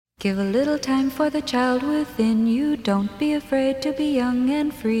Give a little time for the child within you. Don't be afraid to be young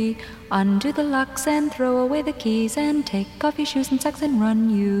and free. Undo the locks and throw away the keys and take off your shoes and socks and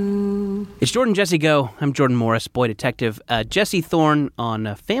run you. It's Jordan Jesse Go. I'm Jordan Morris, boy detective. Jesse Thorne on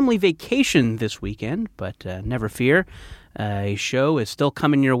a family vacation this weekend, but never fear. A show is still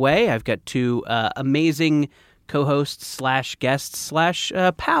coming your way. I've got two amazing co-hosts slash guests slash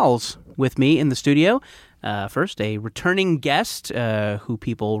pals with me in the studio. First, a returning guest who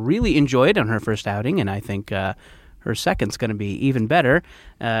people really enjoyed on her first outing, and I think her second's going to be even better.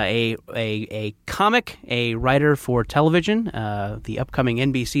 A comic, a writer for television, the upcoming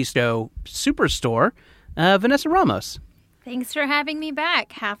NBC show Superstore, Vanessa Ramos. Thanks for having me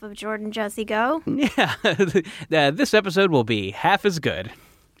back, half of Jordan Jesse Go. Yeah, this episode will be half as good.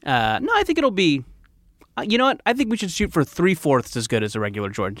 No, I think it'll be... You know what? I think we should shoot for 3/4 as good as a regular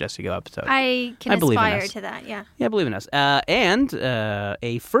Jordan Jesse Go episode. I can aspire to that, yeah. Yeah, I believe in us. And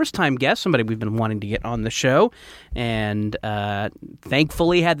a first-time guest, somebody we've been wanting to get on the show, and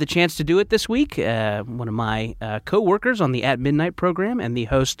thankfully had the chance to do it this week. One of my co-workers on the At Midnight program and the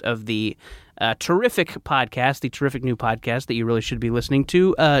host of the terrific podcast, the terrific new podcast that you really should be listening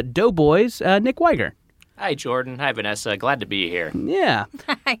to, Doughboys, Nick Wiger. Hi, Jordan. Hi, Vanessa. Glad to be here. Yeah.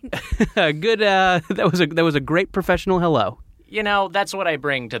 Good. That was a great professional hello. You know, that's what I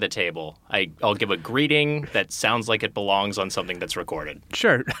bring to the table. I'll give a greeting that sounds like it belongs on something that's recorded.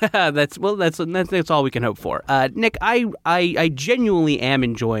 Sure. That's all we can hope for. Nick, I genuinely am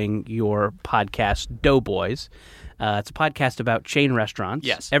enjoying your podcast, Doughboys. It's a podcast about chain restaurants.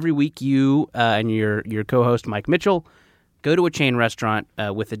 Yes. Every week, you and your co-host Mike Mitchell go to a chain restaurant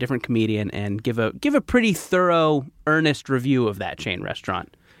with a different comedian and give a pretty thorough, earnest review of that chain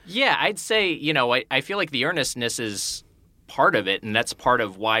restaurant. Yeah, I'd say, I feel like the earnestness is part of it, and that's part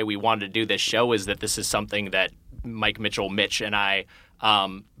of why we wanted to do this show, is that this is something that Mike Mitchell, Mitch, and I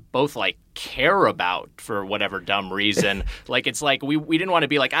both care about for whatever dumb reason. It's like we didn't want to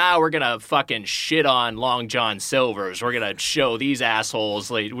be like, we're gonna fucking shit on Long John Silver's, we're gonna show these assholes,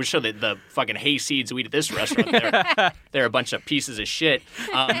 we show the fucking hayseeds we eat at this restaurant, they're a bunch of pieces of shit.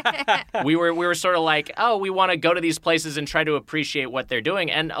 We were sort of like, we want to go to these places and try to appreciate what they're doing.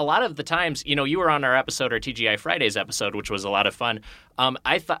 And a lot of the times, you were on our episode, our TGI Fridays episode, which was a lot of fun.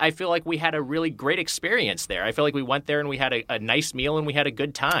 I feel like we had a really great experience there. I feel like we went there and we had a nice meal and we had a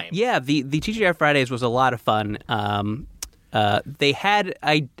good time. Yeah, the TGI Fridays was a lot of fun. They had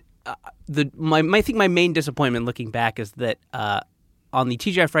I think my main disappointment looking back is that on the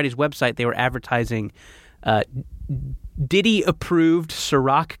TGI Fridays website they were advertising Diddy approved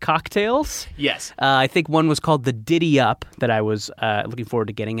Ciroc cocktails. Yes. I think one was called the Diddy Up that I was looking forward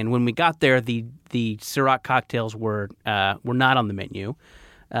to getting, and when we got there, the Ciroc cocktails were not on the menu.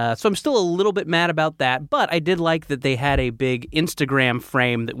 So I'm still a little bit mad about that, but I did like that they had a big Instagram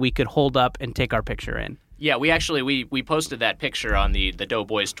frame that we could hold up and take our picture in. Yeah, we posted that picture on the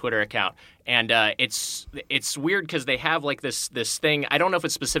Doughboys Twitter account, and it's weird because they have this thing. I don't know if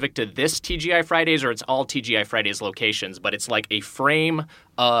it's specific to this TGI Fridays or it's all TGI Fridays locations, but it's like a frame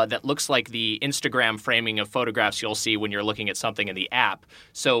that looks like the Instagram framing of photographs you'll see when you're looking at something in the app.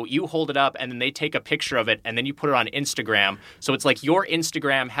 So you hold it up, and then they take a picture of it, and then you put it on Instagram. So it's like your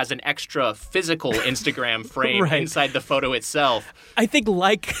Instagram has an extra physical Instagram frame right inside the photo itself. I think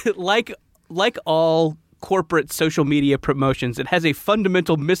like all corporate social media promotions, it has a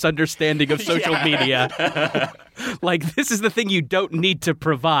fundamental misunderstanding of social media. This is the thing you don't need to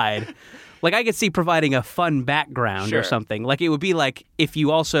provide. I could see providing a fun background or something. It would be like if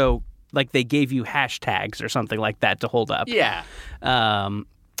you also, they gave you hashtags or something like that to hold up. Yeah.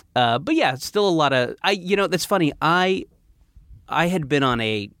 But yeah, still a lot of, that's funny. I had been on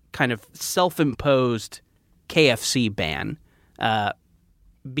a kind of self-imposed KFC ban,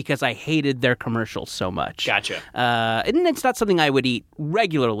 because I hated their commercials so much. Gotcha. And it's not something I would eat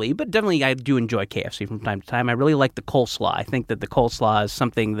regularly, but definitely I do enjoy KFC from time to time. I really like the coleslaw. I think that the coleslaw is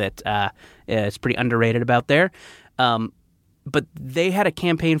something that is pretty underrated about there. But they had a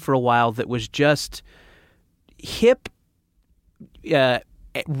campaign for a while that was just hip,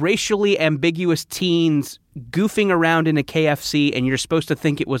 racially ambiguous teens goofing around in a KFC, and you're supposed to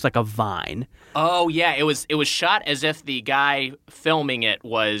think it was like a Vine. Oh yeah, it was shot as if the guy filming it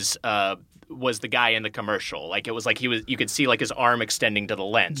was the guy in the commercial. It was like you could see his arm extending to the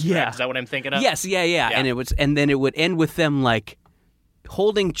lens. Yeah, right? Is that what I'm thinking of? Yes, yeah. And then it would end with them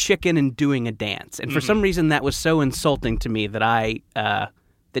holding chicken and doing a dance. And for some reason that was so insulting to me that I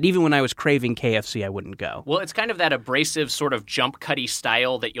that even when I was craving KFC, I wouldn't go. Well, it's kind of that abrasive sort of jump cutty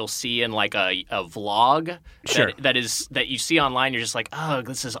style that you'll see in like a vlog. Sure. That you see online. You're just like, oh,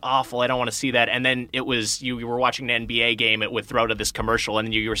 this is awful. I don't want to see that. And then it was you were watching an NBA game. It would throw to this commercial,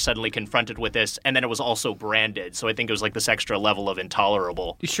 and you were suddenly confronted with this. And then it was also branded. So I think it was like this extra level of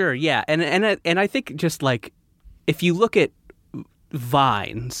intolerable. Sure, yeah, and I think just like if you look at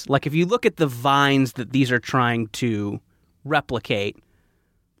vines, like if you look at the vines that these are trying to replicate.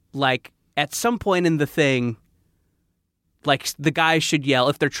 Like, at some point in the thing, like, the guys should yell,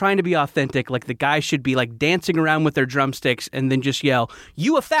 if they're trying to be authentic, like, the guys should be, like, dancing around with their drumsticks and then just yell,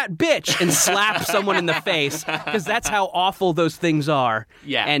 "You a fat bitch!" and slap someone in the face, because that's how awful those things are.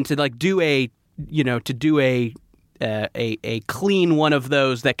 Yeah. And to, like, do a clean one of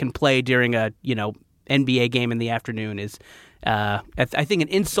those that can play during a, NBA game in the afternoon is... I think an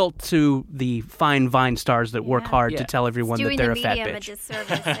insult to the fine Vine stars that work hard to tell everyone that they're a fat bitch. Doing the medium a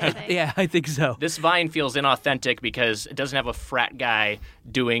disservice, I think. Yeah, I think so. This Vine feels inauthentic because it doesn't have a frat guy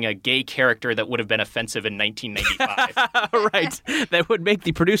doing a gay character that would have been offensive in 1995. Right. That would make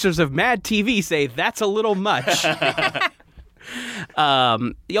the producers of Mad TV say, that's a little much.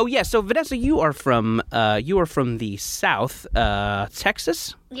 So Vanessa, you are from the South,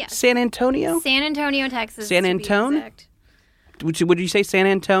 Texas? Yes. San Antonio? San Antonio, Texas. San Antone? Would you say San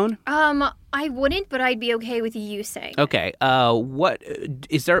Antone? I wouldn't, but I'd be okay with you saying. Okay. Were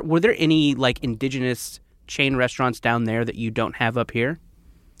there any like indigenous chain restaurants down there that you don't have up here?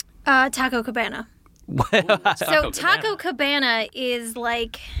 Taco Cabana. Taco Cabana is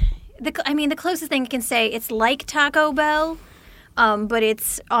like the closest thing I can say. It's like Taco Bell, but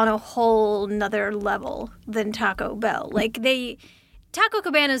it's on a whole nother level than Taco Bell. Taco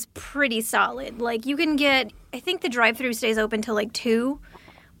Cabana's pretty solid. Like, you can get... I think the drive-thru stays open till, 2.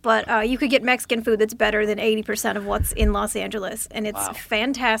 But you could get Mexican food that's better than 80% of what's in Los Angeles. And it's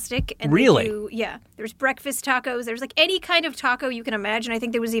fantastic. And really? There's breakfast tacos. There's, any kind of taco you can imagine. I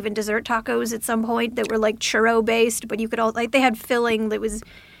think there was even dessert tacos at some point that were, churro-based. But you could all... they had filling that was...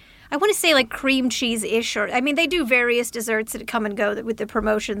 I want to say, we cheese-ish. Or they do various desserts that come and go with the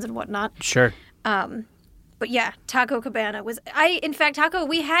promotions and whatnot. Sure. But yeah, Taco Cabana was...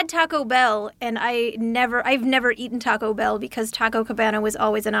 we had Taco Bell, and I've never eaten Taco Bell because Taco Cabana was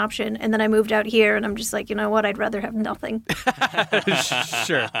always an option. And then I moved out here, and I'm just like, you know what? I'd rather have nothing.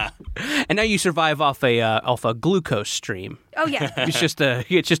 Sure. And now you survive off a glucose stream. Oh, yeah. It's just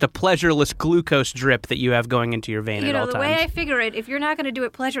a pleasureless glucose drip that you have going into your vein at all times. The way I figure it, if you're not going to do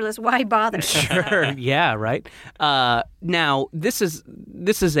it pleasureless, why bother? Sure. Yeah, right. Now, this is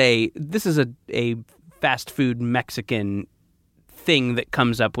a fast food Mexican thing that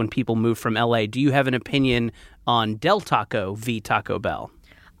comes up when people move from LA. Do you have an opinion on Del Taco v. Taco Bell?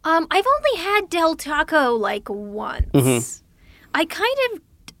 I've only had Del Taco once. Mm-hmm. I kind of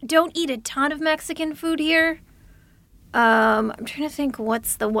don't eat a ton of Mexican food here. I'm trying to think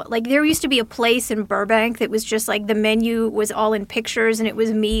there used to be a place in Burbank that was just the menu was all in pictures and it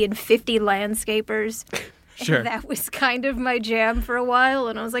was me and 50 landscapers. Sure. And that was kind of my jam for a while,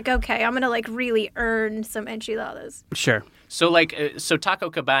 and I was like, okay, I'm going to really earn some enchiladas. Sure. So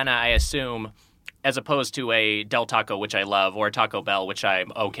Taco Cabana, I assume, as opposed to a Del Taco, which I love, or a Taco Bell, which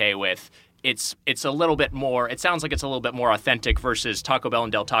I'm okay with, it's a little bit more, it sounds like it's a little bit more authentic versus Taco Bell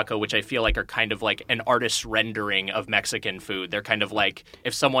and Del Taco, which I feel are kind of an artist's rendering of Mexican food. They're kind of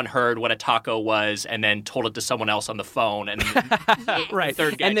if someone heard what a taco was and then told it to someone else on the phone and right.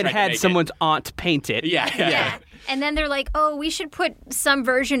 And then had someone's aunt paint it. Yeah. And then they're like, oh, we should put some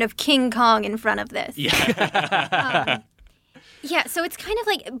version of King Kong in front of this. Yeah. So it's kind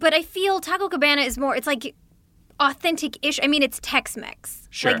of but I feel Taco Cabana is more, it's authentic-ish. It's Tex-Mex.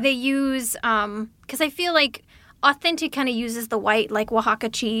 Sure. They use, because I feel authentic kind of uses the white, Oaxaca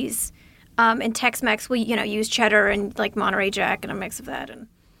cheese, and Tex-Mex will, use cheddar and Monterey Jack and a mix of that.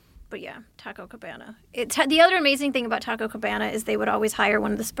 But yeah, Taco Cabana. The other amazing thing about Taco Cabana is they would always hire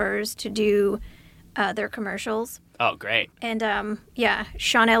one of the Spurs to do their commercials. Oh, great. And,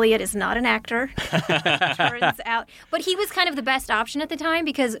 Sean Elliott is not an actor, turns out. But he was kind of the best option at the time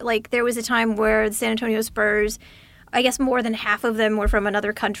because, there was a time where the San Antonio Spurs, I guess more than half of them were from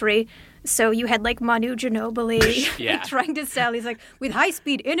another country. So you had, Manu Ginobili trying to sell. He's with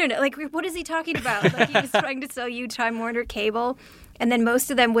high-speed internet. What is he talking about? He was trying to sell you Time Warner Cable. And then most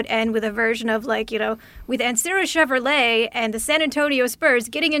of them would end with a version of, with Ancira Chevrolet and the San Antonio Spurs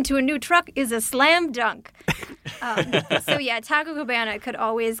getting into a new truck is a slam dunk. Taco Cabana could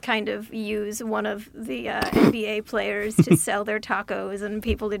always kind of use one of the NBA players to sell their tacos, and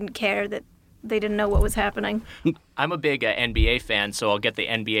people didn't care that they didn't know what was happening. I'm a big NBA fan, so I'll get the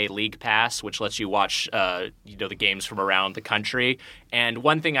NBA League Pass, which lets you watch the games from around the country. And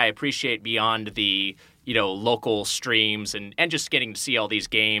one thing I appreciate beyond the local streams and just getting to see all these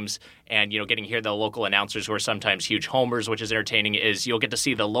games and, getting to hear the local announcers who are sometimes huge homers, which is entertaining, is you'll get to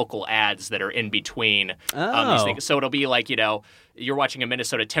see the local ads that are in between these things. So it'll be like, you're watching a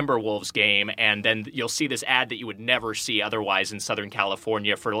Minnesota Timberwolves game, and then you'll see this ad that you would never see otherwise in Southern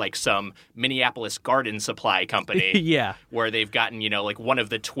California for like some Minneapolis garden supply company. Yeah. Where they've gotten, like one of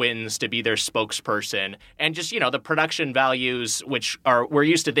the twins to be their spokesperson. And just, the production values, which we're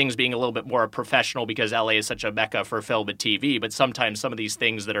used to things being a little bit more professional because LA is such a mecca for film and TV. But sometimes some of these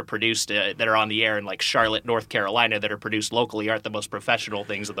things that are produced, that are on the air in like Charlotte, North Carolina, that are produced locally aren't the most professional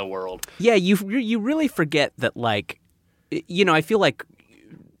things in the world. Yeah, you really forget that, like, I feel like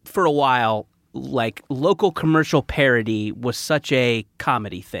for a while, like, local commercial parody was such a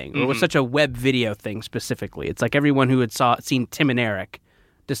comedy thing, or was such a web video thing specifically. It's like everyone who had seen Tim and Eric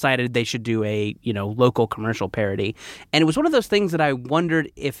decided they should do a, local commercial parody. And it was one of those things that I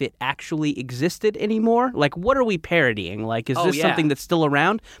wondered if it actually existed anymore. Like, what are we parodying? Like, is this something that's still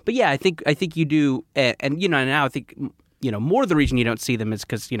around? But yeah, I think you do. And now I think, more the reason you don't see them is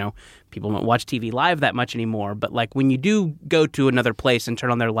because, people don't watch TV live that much anymore. But, like, when you do go to another place and turn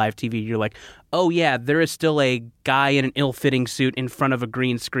on their live TV, you're like, oh, yeah, there is still a guy in an ill-fitting suit in front of a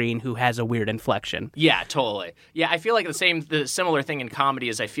green screen who has a weird inflection. Yeah, totally. Yeah, I feel like the similar thing in comedy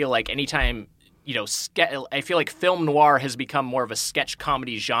is I feel like anytime I feel like film noir has become more of a sketch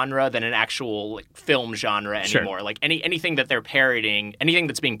comedy genre than an actual film genre anymore. Sure. Like anything that they're parodying, anything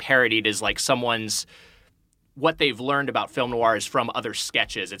that's being parodied is like someone's what they've learned about film noir is from other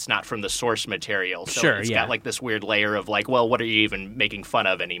sketches. It's not from the source material. So it's got like this weird layer of like, well, what are you even making fun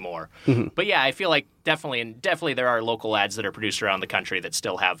of anymore? Mm-hmm. But yeah, I feel like definitely there are local ads that are produced around the country that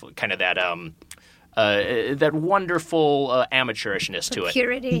still have kind of that that wonderful amateurishness to it.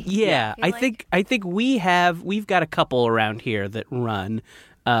 Purity. Yeah, I think we've got a couple around here that run.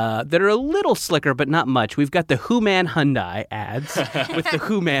 That are a little slicker, but not much. We've got the Who Man Hyundai ads with the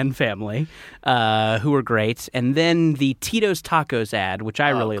Who Man family, who are great. And then the Tito's Tacos ad, which I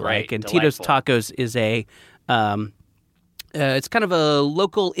really like. And delightful. Tito's Tacos is it's kind of a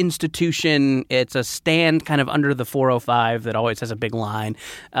local institution. It's a stand kind of under the 405 that always has a big line.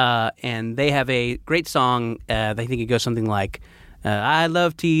 And they have a great song. I think it goes something like, I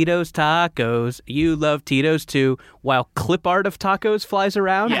love Tito's Tacos. You love Tito's too. While clip art of tacos flies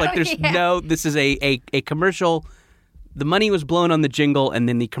around. Like there's this is a commercial. The money was blown on the jingle, and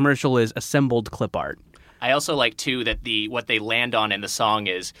then the commercial is assembled clip art. I also like too that what they land on in the song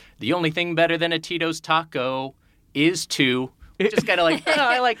is the only thing better than a Tito's taco is two. Just kind of like, oh,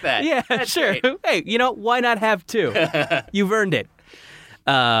 I like that. Yeah, that's sure. Great. Hey, why not have two? You've earned it.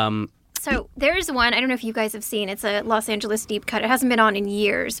 So there's one, I don't know if you guys have seen, it's a Los Angeles deep cut. It hasn't been on in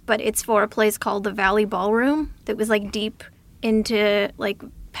years, but it's for a place called the Valley Ballroom that was like deep into, like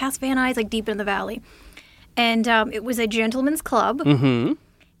past Van Nuys, like deep in the valley. And it was a gentleman's club. Mm-hmm.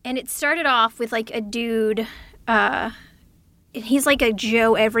 And it started off with like a dude, he's like a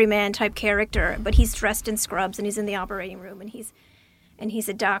Joe Everyman type character, but he's dressed in scrubs and he's in the operating room and he's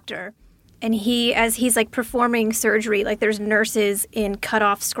a doctor. And as he's like performing surgery, like there's nurses in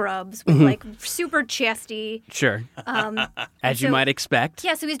cutoff scrubs with like super chesty. Sure. As you might expect.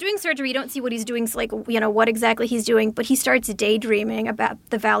 Yeah, so he's doing surgery. You don't see what he's doing, so like, what exactly he's doing. But he starts daydreaming about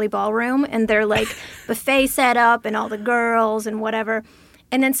the Valley Ballroom and their like buffet setup and all the girls and whatever.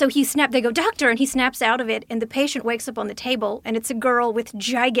 And then so they go, doctor, and he snaps out of it, and the patient wakes up on the table, and it's a girl with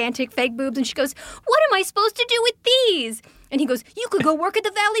gigantic fake boobs, and she goes, what am I supposed to do with these? And he goes, you could go work at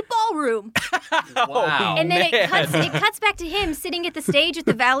the Valley Ballroom. Wow. And then it cuts back to him sitting at the stage at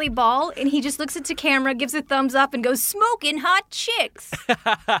the Valley Ball, and he just looks at the camera, gives a thumbs up, and goes, smoking hot chicks.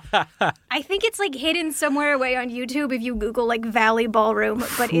 I think it's like hidden somewhere away on YouTube if you Google like Valley Ballroom,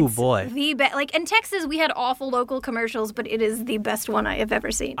 but it's the best. Like in Texas, we had awful local commercials, but it is the best one I have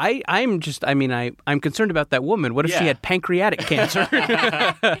ever seen. I'm concerned about that woman. What if she had pancreatic cancer?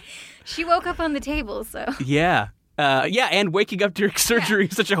 She woke up on the table, so. Yeah. And waking up during surgery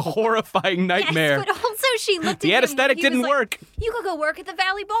is such a horrifying nightmare. Yes, but also she looked at him. The anesthetic didn't work. You could go work at the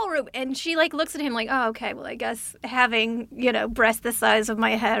Valley Ballroom. And she like looks at him like, oh, okay, well, I guess having, breasts the size of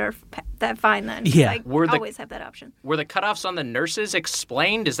my head are that fine then. Yeah. I always have that option. Were the cutoffs on the nurses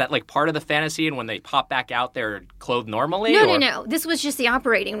explained? Is that like part of the fantasy, and when they pop back out, they're clothed normally? No. This was just the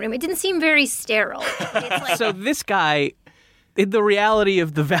operating room. It didn't seem very sterile. It's like, so this guy... In the reality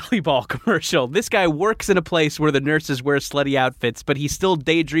of the Valley Ball commercial, this guy works in a place where the nurses wear slutty outfits, but he still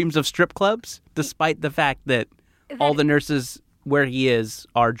daydreams of strip clubs, despite the fact that all the nurses where he is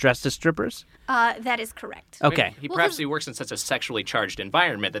are dressed as strippers? That is correct. Okay. He works in such a sexually charged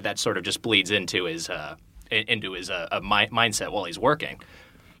environment that sort of just bleeds into his mindset while he's working.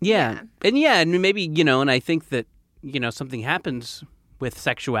 Yeah. And maybe, and I think that, something happens with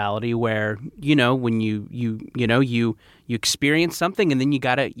sexuality where, when you experience something and then you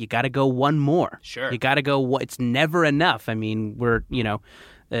gotta go one more. Sure. You gotta go, it's never enough. I mean, we're,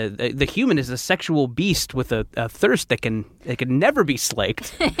 the human is a sexual beast with a thirst that can never be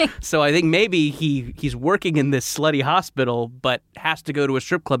slaked. So I think maybe he's working in this slutty hospital, but has to go to a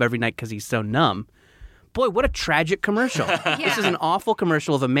strip club every night because he's so numb. Boy, what a tragic commercial. Yeah. This is an awful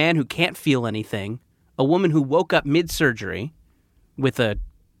commercial of a man who can't feel anything, a woman who woke up mid-surgery with an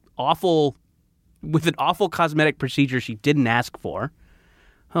awful cosmetic procedure she didn't ask for.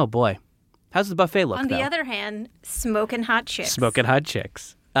 Oh, boy. How's the buffet look, On the though? other hand, smoking hot chicks. Smoking hot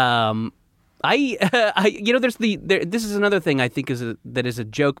chicks. This is another thing I think that is a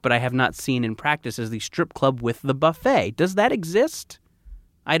joke, but I have not seen in practice, is the strip club with the buffet. Does that exist?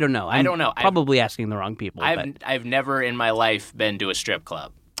 I don't know. I don't know. Probably asking the wrong people. I've never in my life been to a strip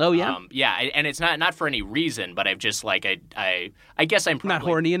club. Oh yeah, and it's not for any reason, but I've just I guess I'm probably not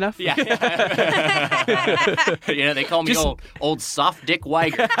horny enough. Yeah, they call me old soft dick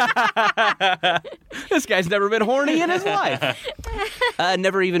Wiger. This guy's never been horny in his life.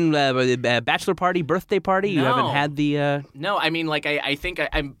 Never even a bachelor party, birthday party. No. You haven't had the. No, I mean, I think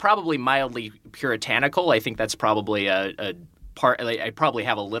I'm probably mildly puritanical. I think that's probably a part. I probably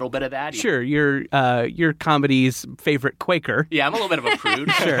have a little bit of that. Sure, you're comedy's favorite Quaker. Yeah, I'm a little bit of a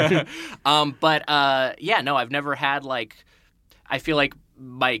prude. Sure. No, I've never had I feel like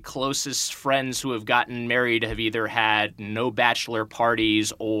my closest friends who have gotten married have either had no bachelor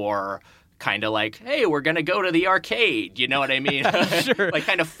parties or kind of hey, we're going to go to the arcade. You know what I mean? Sure.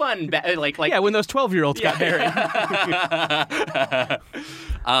 Kind of fun. Yeah, when those 12-year-olds got married.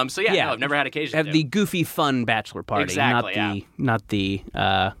 No, I've never had occasion Have to. the goofy, fun bachelor party. Exactly, not the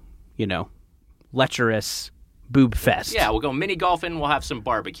lecherous boob fest. Yeah, we'll go mini golfing. We'll have some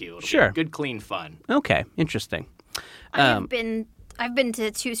barbecue. It'll Sure. be good, clean fun. Okay, interesting. I've been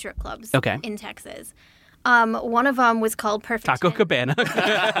to 2 strip clubs in Texas. One of them was called Perfect Taco 10. Cabana.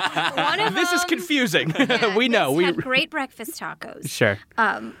 This is confusing. Yeah, we know. Had great breakfast tacos. Sure.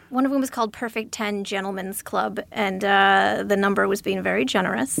 One of them was called Perfect 10 Gentlemen's Club, and the number was being very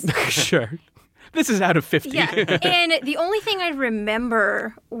generous. Sure. This is out of 50. Yeah. And the only thing I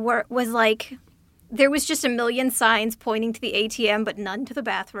remember was there was just a million signs pointing to the ATM, but none to the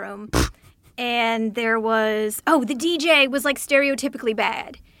bathroom. And there was, the DJ was stereotypically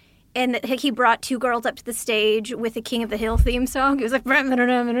bad. And he brought 2 girls up to the stage with the King of the Hill theme song. It was like, whoa.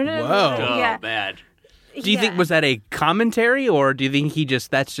 Oh, bad. Do you think, was that a commentary, or do you think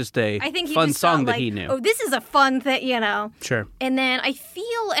that's just a fun song that he knew? Oh, this is a fun thing, Sure. And then I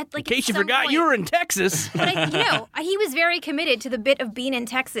feel at in case you forgot, you were in Texas. But he was very committed to the bit of being in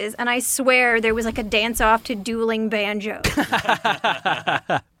Texas, and I swear there was a dance-off to dueling banjos.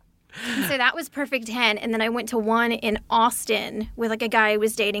 And so that was Perfect 10, and then I went to one in Austin with a guy I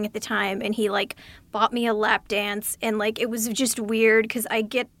was dating at the time, and he bought me a lap dance, and it was just weird because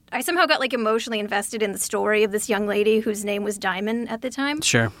I somehow got emotionally invested in the story of this young lady whose name was Diamond at the time.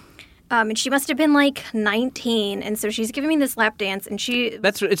 Sure. And she must have been 19, and so she's giving me this lap dance, and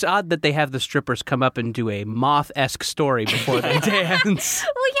it's odd that they have the strippers come up and do a moth-esque story before they dance.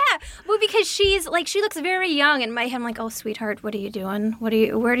 Well, yeah. Well, because she looks very young, and in my head I'm like, oh, sweetheart, what are you doing?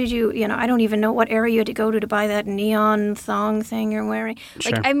 Where did you, I don't even know what area you had to go to buy that neon thong thing you're wearing.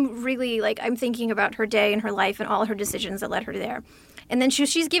 Sure. I'm really, I'm thinking about her day and her life and all her decisions that led her there. And then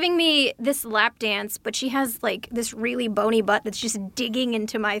she's giving me this lap dance, but she has this really bony butt that's just digging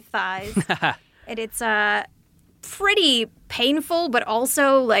into my thighs. And it's pretty painful, but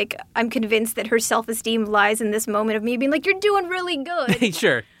also I'm convinced that her self-esteem lies in this moment of me being you're doing really good.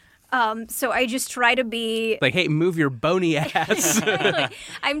 Sure. So I just try to be hey, move your bony ass.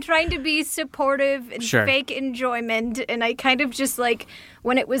 I'm trying to be supportive and fake enjoyment, and I kind of just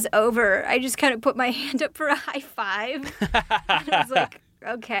when it was over, I just kind of put my hand up for a high five. And I was like,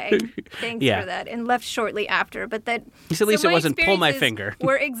 okay, thanks for that, and left shortly after. But that at least it wasn't pull my finger.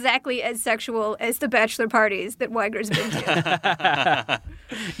 Were exactly as sexual as the bachelor parties that Wiger's been to.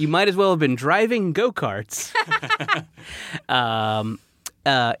 You might as well have been driving go-karts.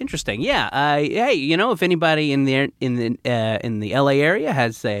 Interesting. Yeah. Hey, if anybody in the LA area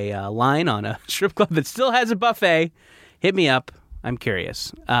has a line on a strip club that still has a buffet, hit me up. I'm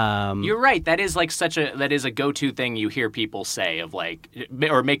curious. You're right. That is that is a go-to thing you hear people say of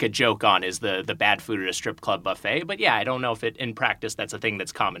or make a joke on is the bad food at a strip club buffet. But yeah, I don't know if in practice that's a thing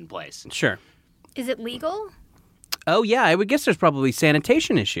that's commonplace. Sure. Is it legal? Oh, yeah. I would guess there's probably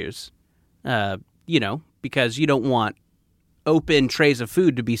sanitation issues, because you don't want open trays of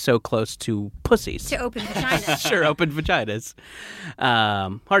food to be so close to pussies. To open vaginas. Sure, open vaginas.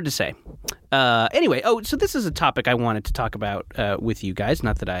 Hard to say. Anyway, so this is a topic I wanted to talk about with you guys.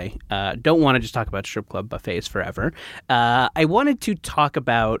 Not that I don't want to just talk about strip club buffets forever. I wanted to talk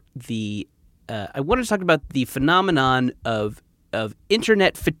about the phenomenon of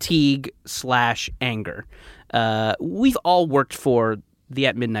internet fatigue / anger. We've all worked for the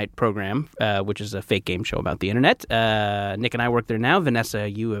At Midnight program, which is a fake game show about the internet. Nick and I work there now. Vanessa,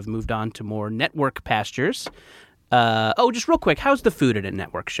 you have moved on to more network pastures. Just real quick, how's the food at a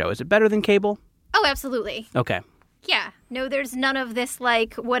network show? Is it better than cable? Oh, absolutely. Okay. Yeah. No, there's none of this,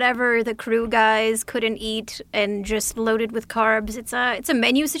 whatever the crew guys couldn't eat and just loaded with carbs. It's a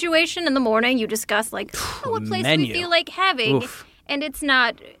menu situation in the morning. You discuss, what place do we feel like having? Oof. And it's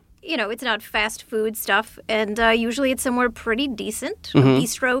not... it's not fast food stuff, and usually it's somewhere pretty decent, a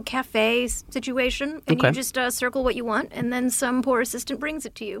bistro, cafe situation, and you just circle what you want, and then some poor assistant brings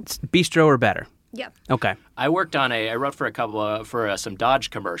it to you. It's bistro or better? Yeah. Okay. I wrote for a couple for some Dodge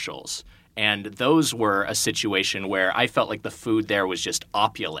commercials, and those were a situation where I felt like the food there was just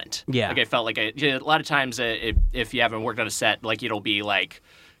opulent. Yeah. Like I felt like a lot of times if you haven't worked on a set, it'll be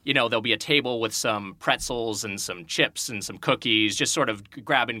there'll be a table with some pretzels and some chips and some cookies, just sort of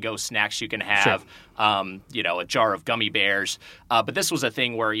grab-and-go snacks you can have, sure. A jar of gummy bears. But this was a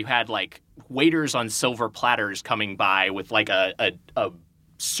thing where you had, waiters on silver platters coming by with, a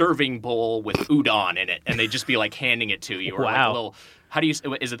serving bowl with udon in it, and they'd just be, handing it to you. Or, wow. a little,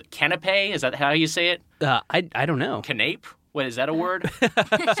 is it canape? Is that how you say it? I don't know. Canape? What, is that a word?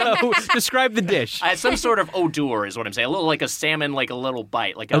 So, describe the dish. Some sort of odor is what I'm saying. A little like a salmon, a little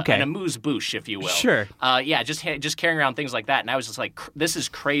bite, an amuse-bouche, if you will. Sure. Just carrying around things like that. And I was just like, this is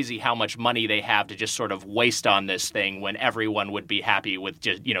crazy how much money they have to just sort of waste on this thing when everyone would be happy with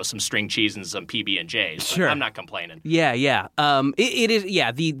just, some string cheese and some PB&Js. Sure. I'm not complaining. Yeah. It is,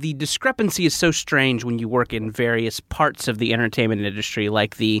 the discrepancy is so strange when you work in various parts of the entertainment industry,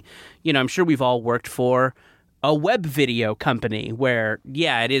 I'm sure we've all worked for a web video company where,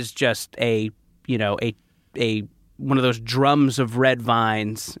 it is just a one of those drums of red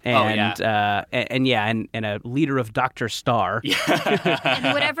vines and and a liter of Dr. Star.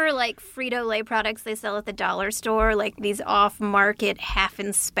 And whatever Frito-Lay products they sell at the dollar store, these off-market half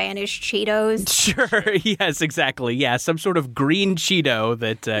in Spanish Cheetos. Sure, yes, exactly. Yeah, some sort of green Cheeto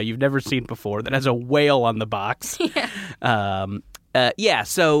that you've never seen before that has a whale on the box. Yeah.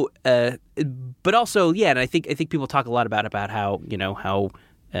 But also, and I think people talk a lot about how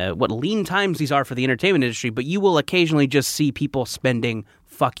what lean times these are for the entertainment industry, but you will occasionally just see people spending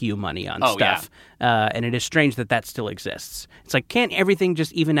fuck you money on stuff. Yeah. And it is strange that still exists. It's can't everything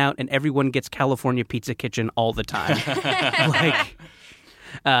just even out and everyone gets California Pizza Kitchen all the time?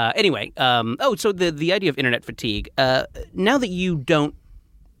 Anyway, so the idea of internet fatigue, now that you don't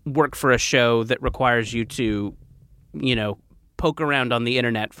work for a show that requires you to, poke around on the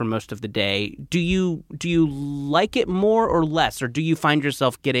internet for most of the day, do you like it more or less, or do you find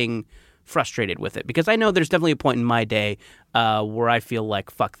yourself getting frustrated with it? Because I know there's definitely a point in my day where I feel like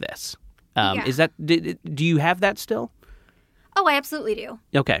fuck this. Is that do you have that still? Oh, I absolutely do.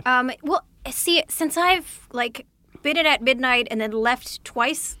 Okay. Well, see, since I've been at midnight and then left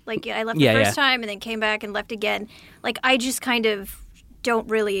twice, I left the first time and then came back and left again. I just kind of don't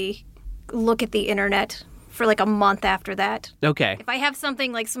really look at the internet for a month after that. Okay. If I have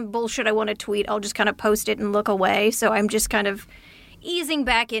something some bullshit I want to tweet, I'll just kind of post it and look away. So I'm just kind of easing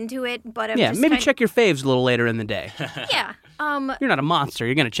back into it. But maybe check your faves a little later in the day. Yeah. You're not a monster.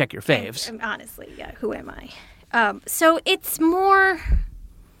 You're going to check your faves. Honestly, yeah. Who am I? So it's more.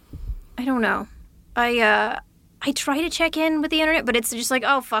 I don't know. I try to check in with the internet, but it's just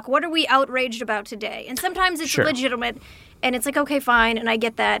oh fuck, what are we outraged about today? And sometimes it's legitimate, and it's okay, fine, and I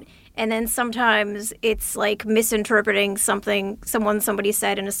get that. And then sometimes it's misinterpreting somebody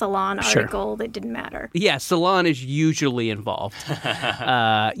said in a Salon article that didn't matter. Yeah, Salon is usually involved.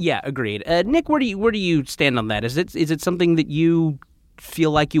 Agreed. Nick, where do you stand on that? Is it something that you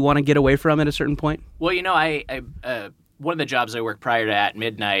feel like you want to get away from at a certain point? Well, I one of the jobs I worked prior to At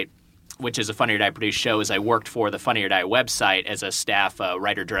Midnight, which is a Funny or Die produced show, is I worked for the Funny or Die website as a staff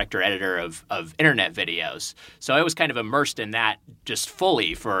writer, director, editor of internet videos. So I was kind of immersed in that just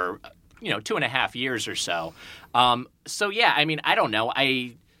fully for 2.5 years or so. I don't know.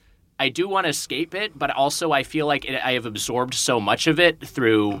 I do want to escape it, but also I feel like I have absorbed so much of it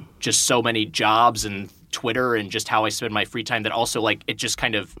through just so many jobs and Twitter and just how I spend my free time, that also like it just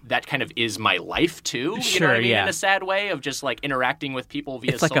kind of is my life too. You know what I mean? In a sad way of just like interacting with people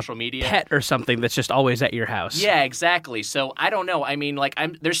via it's like social a media. Pet or something that's just always at your house. Yeah, exactly. So I don't know. I mean, like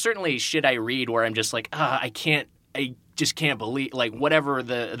there's certainly shit I read where I'm just like, I just can't believe, like, whatever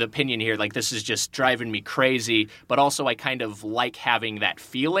the opinion here, like, this is just driving me crazy. But also I kind of like having that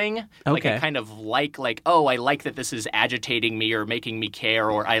feeling. Like, I kind of like, oh, I like that this is agitating me or making me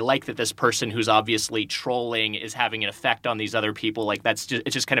care, or I like that this person who's obviously trolling is having an effect on these other people. Like, it's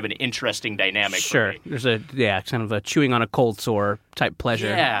just kind of an interesting dynamic. Sure. For me. There's kind of a chewing on a cold sore type pleasure.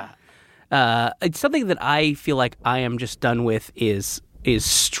 Yeah. It's something that I feel like I am just done with is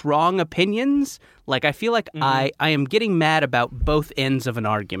strong opinions. Like, I feel like I am getting mad about both ends of an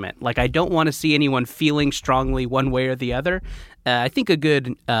argument. Like, I don't want to see anyone feeling strongly one way or the other. I think a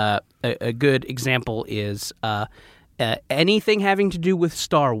good example is anything having to do with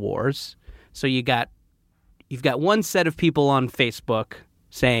Star Wars. So you've got one set of people on Facebook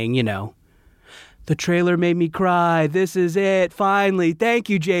saying, you know, the trailer made me cry. This is it. Finally. Thank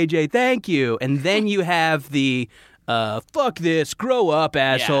you, JJ. Thank you. And then you have the fuck this, grow up,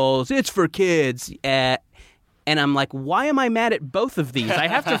 assholes, it's for kids. And I'm like, why am I mad at both of these? I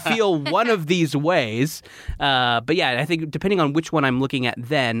have to feel one of these ways. But yeah, I think depending on which one I'm looking at,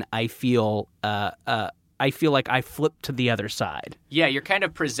 then I feel like I flip to the other side. Yeah, you're kind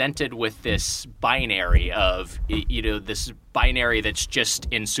of presented with this binary of, you know, this binary that's just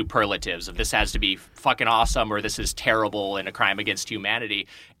in superlatives of this has to be fucking awesome or this is terrible and a crime against humanity.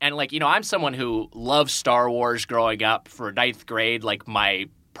 And, like, you know, I'm someone who loved Star Wars growing up. For 9th grade, like, my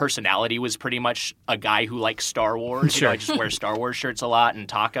personality was pretty much a guy who likes Star Wars. Sure. You know, I just wear Star Wars shirts a lot and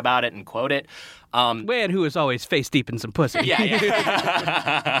talk about it and quote it. Man who is always face deep in some pussy.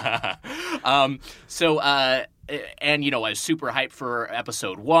 Yeah. And, you know, I was super hyped for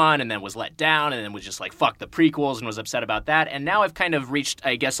episode 1 and then was let down and then was just like, fuck the prequels and was upset about that. And now I've kind of reached,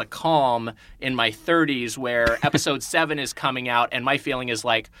 I guess, a calm in my 30s where episode 7 is coming out and my feeling is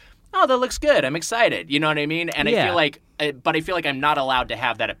like, oh, that looks good. I'm excited. You know what I mean? And I feel like I'm not allowed to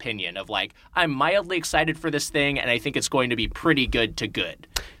have that opinion of like, I'm mildly excited for this thing and I think it's going to be pretty good to good.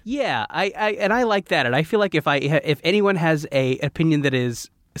 Yeah, I like that. And I feel like if anyone has a opinion that is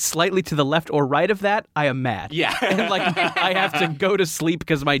slightly to the left or right of that, I am mad. Yeah. And like I have to go to sleep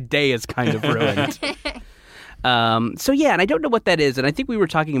because my day is kind of ruined. So yeah, and I don't know what that is. And I think we were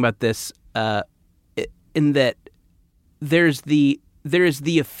talking about this in that there is the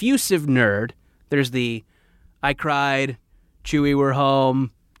effusive nerd. There's the I cried, Chewie, we're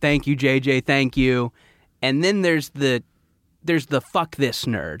home. Thank you, JJ. Thank you. And then there's the fuck this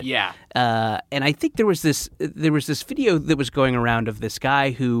nerd. Yeah. And I think there was this video that was going around of this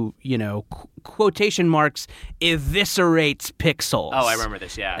guy who, you know, quotation marks, eviscerates pixels. Oh, I remember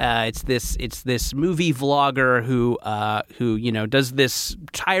this. Yeah. It's this movie vlogger who you know does this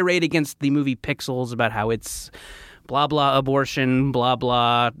tirade against the movie Pixels about how it's blah blah abortion, blah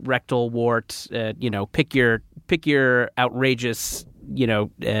blah rectal wart. You know, pick your outrageous, you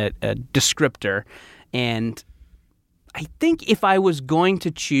know, descriptor. And I think if I was going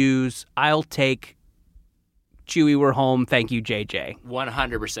to choose, I'll take Chewie, we're home. Thank you, JJ.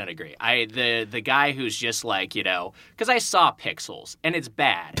 100% agree. The guy who's just like, you know, because I saw Pixels and it's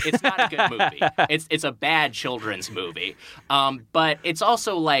bad. It's not a good movie. It's a bad children's movie. But it's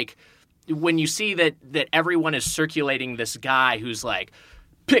also like when you see that everyone is circulating this guy who's like,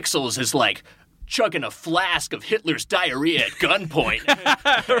 Pixels is like chugging a flask of Hitler's diarrhea at gunpoint.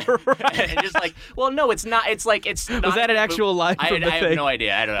 And just like, well, no, it's not. It's like, it's not. Was that an actual line from the thing? I have no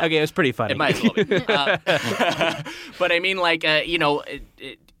idea. I don't know. Okay, it was pretty funny. It might as well be. But I mean, like, you know,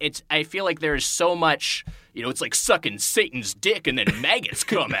 it's. I feel like there's so much. You know, it's like sucking Satan's dick and then maggots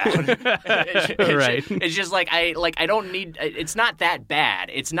come out. Right. It's just like I don't need. It's not that bad.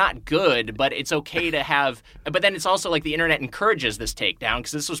 It's not good, but it's okay to have. But then it's also like the internet encourages this takedown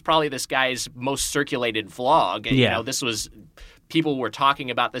because this was probably this guy's most circulated vlog. And, yeah. You know, this was. People were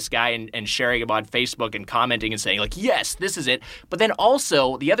talking about this guy and sharing him on Facebook and commenting and saying, like, yes, this is it. But then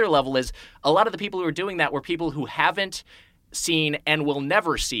also the other level is a lot of the people who were doing that were people who haven't seen and will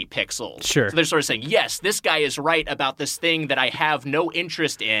never see Pixels. Sure. So they're sort of saying, yes, this guy is right about this thing that I have no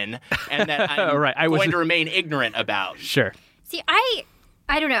interest in and that I'm right. going to remain ignorant about. Sure. See, I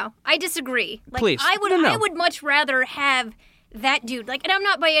don't know. I disagree. Like, Please. I would No. I would much rather have that dude, like, and I'm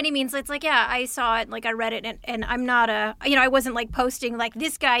not by any means, it's like, yeah, I saw it, like, I read it, and I'm not I wasn't, like, posting, like,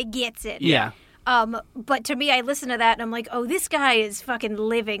 this guy gets it. Yeah. But to me, I listen to that, and I'm like, oh, this guy is fucking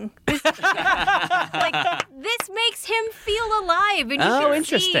living. Like, this makes him feel alive, and you can see,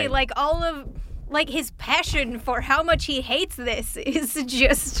 interesting. like, all of like, his passion for how much he hates this is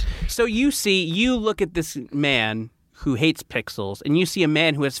just... So you look at this man who hates pixels, and you see a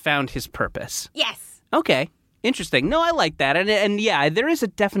man who has found his purpose. Yes. Okay, interesting. No, I like that, and yeah, there is a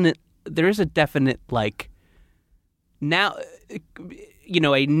definite like now,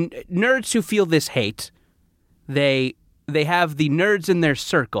 nerds who feel this hate, they have the nerds in their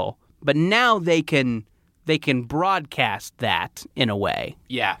circle, but now they can broadcast that in a way.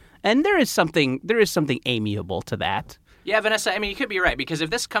 Yeah. And there is something amiable to that. Yeah, Vanessa, I mean, you could be right, because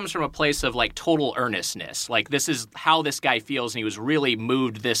if this comes from a place of, like, total earnestness, like, this is how this guy feels, and he was really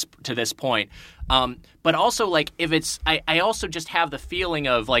moved to this point, but also, like, if it's, I also just have the feeling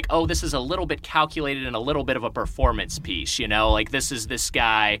of, like, oh, this is a little bit calculated and a little bit of a performance piece, like, this is this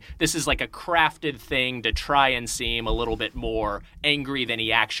guy, this is, like, a crafted thing to try and seem a little bit more angry than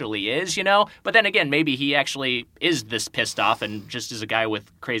he actually is, but then again, maybe he actually is this pissed off and just is a guy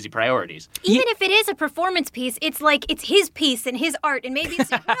with crazy priorities. Even if it is a performance piece, it's like, it's his piece and his art, and maybe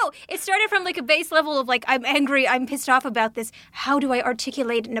it's, no, it started from, like, a base level of, like, I'm angry, I'm pissed off about this, how do I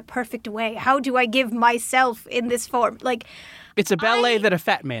articulate it in a perfect way? How do I give myself in this form? Like, it's a ballet that a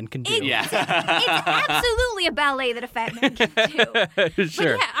fat man can do. It's absolutely a ballet that a fat man can do.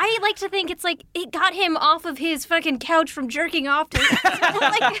 Sure. But yeah, I like to think it's like it got him off of his fucking couch from jerking off to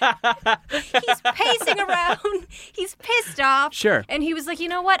he's pacing around, he's pissed off. Sure. And he was like, you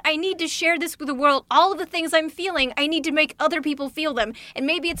know what? I need to share this with the world. All of the things I'm feeling, I need to make other people feel them. And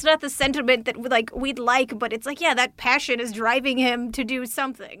maybe it's not the sentiment that we'd like, but it's like, yeah, that passion is driving him to do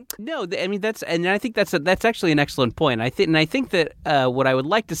something. No, I mean I think that's actually an excellent point. I think that what I would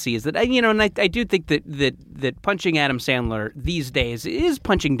like to see is that and I do think that punching Adam Sandler these days is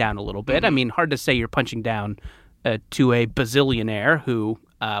punching down a little bit. Mm-hmm. I mean, hard to say you're punching down to a bazillionaire who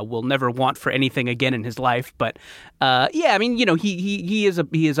will never want for anything again in his life. But yeah, I mean, he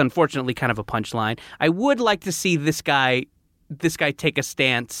is unfortunately kind of a punchline. I would like to see this guy take a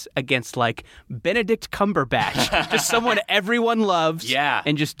stance against, like, Benedict Cumberbatch, just someone everyone loves, yeah,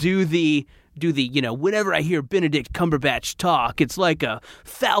 and just do the whenever I hear Benedict Cumberbatch talk, it's like a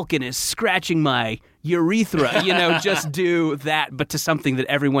falcon is scratching my urethra, just do that, but to something that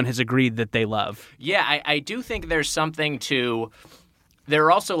everyone has agreed that they love. Yeah, I do think there's something to... There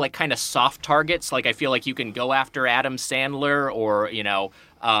are also, like, kind of soft targets. Like, I feel like you can go after Adam Sandler or,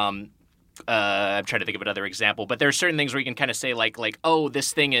 I'm trying to think of another example, but there are certain things where you can kind of say, like, oh,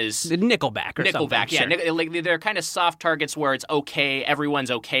 this thing is... Nickelback or something. Nickelback, yeah. Sure. They're kind of soft targets where it's okay,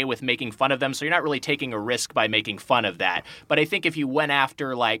 everyone's okay with making fun of them, so you're not really taking a risk by making fun of that. But I think if you went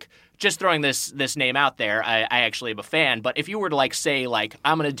after, like... Just throwing this name out there, I actually am a fan, but if you were to, like, say, like,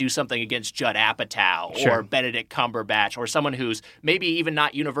 I'm going to do something against Judd Apatow sure, or Benedict Cumberbatch or someone who's maybe even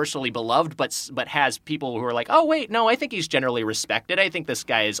not universally beloved but has people who are like, oh, wait, no, I think he's generally respected. I think this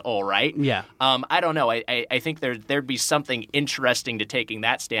guy is all right. Yeah. I don't know. I think there'd be something interesting to taking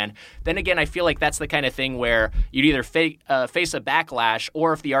that stand. Then again, I feel like that's the kind of thing where you'd either face a backlash,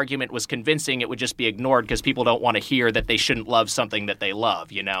 or if the argument was convincing, it would just be ignored because people don't want to hear that they shouldn't love something that they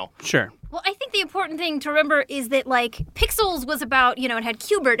love, Sure. Well, I think the important thing to remember is that, like, Pixels was about, it had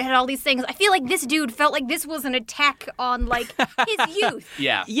Qbert, it had all these things. I feel like this dude felt like this was an attack on, like, his youth.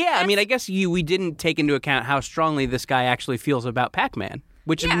 Yeah. Yeah, I mean, I guess we didn't take into account how strongly this guy actually feels about Pac-Man.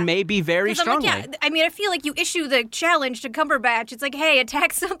 Which may be very strongly. Like, yeah, I mean, I feel like you issue the challenge to Cumberbatch. It's like, hey,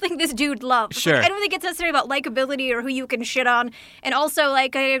 attack something this dude loves. Sure. Like, I don't think it's necessarily about likability or who you can shit on. And also,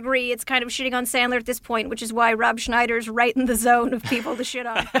 like, I agree, it's kind of shitting on Sandler at this point, which is why Rob Schneider's right in the zone of people to shit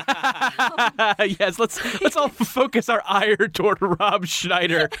on. Yes, let's all focus our ire toward Rob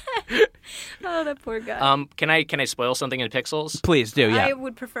Schneider. Oh, that poor guy. Can I spoil something in Pixels? Please do, yeah. I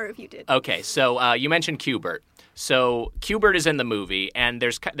would prefer if you did. Okay, so you mentioned Qbert. So Qbert is in the movie, and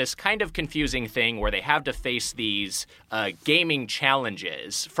there's this kind of confusing thing where they have to face these gaming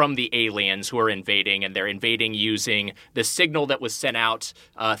challenges from the aliens who are invading, and they're invading using the signal that was sent out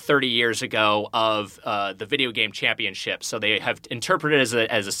 30 years ago of the video game championship. So they have interpreted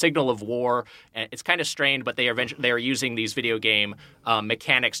it as a signal of war. And it's kind of strained, but they are using these video game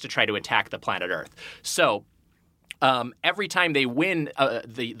mechanics to try to attack the planet Earth. So every time they win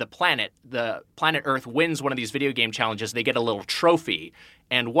the planet Earth wins one of these video game challenges, they get a little trophy.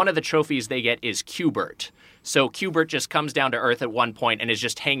 And one of the trophies they get is Qbert. So Qbert just comes down to Earth at one point and is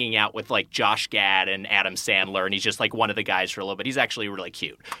just hanging out with, like, Josh Gad and Adam Sandler. And he's just, like, one of the guys for a little bit. He's actually really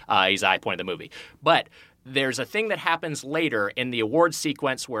cute. He's the high point of the movie. But there's a thing that happens later in the award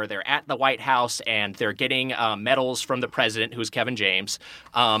sequence where they're at the White House and they're getting medals from the president, who's Kevin James,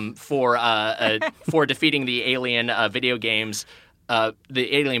 for defeating the alien video game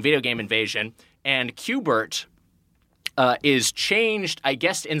invasion. And Qbert is changed, I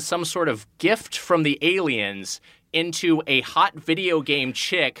guess, in some sort of gift from the aliens into a hot video game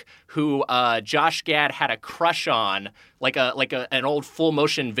chick who Josh Gad had a crush on, like an old full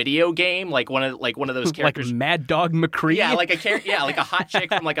motion video game, like one of those characters, like Mad Dog McCree. Yeah, like a hot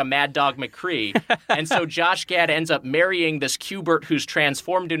chick from like a Mad Dog McCree. And so Josh Gad ends up marrying this Q*bert who's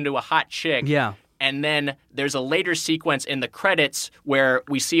transformed into a hot chick. Yeah. And then there's a later sequence in the credits where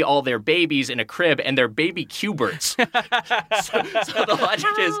we see all their babies in a crib, and they're baby Q*berts. so the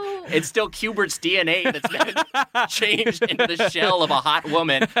logic is it's still Q*bert's DNA that's been changed into the shell of a hot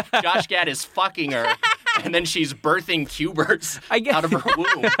woman. Josh Gad is fucking her, and then she's birthing Q*berts out of her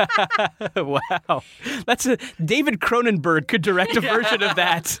womb. Wow. That's David Cronenberg could direct a version of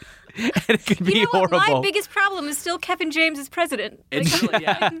that. And it could be horrible. My biggest problem is still Kevin James as president. It's really,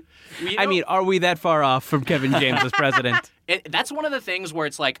 yeah. I mean, are we that far off from Kevin James as president? That's one of the things where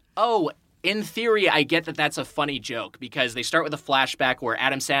it's like, oh, in theory, I get that that's a funny joke because they start with a flashback where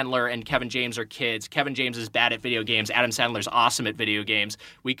Adam Sandler and Kevin James are kids. Kevin James is bad at video games. Adam Sandler's awesome at video games.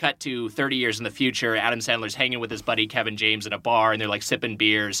 We cut to 30 years in the future. Adam Sandler's hanging with his buddy Kevin James in a bar, and they're like sipping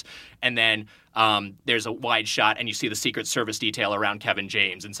beers. And then there's a wide shot, and you see the Secret Service detail around Kevin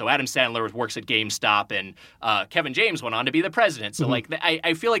James. And so Adam Sandler works at GameStop, and Kevin James went on to be the president. So like,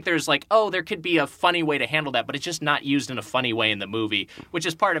 I feel like there's like, oh, there could be a funny way to handle that, but it's just not used in a funny way in the movie, which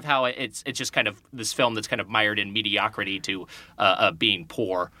is part of how it's just kind of this film that's kind of mired in mediocrity to being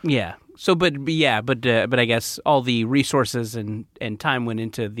poor. Yeah. So, but I guess all the resources and time went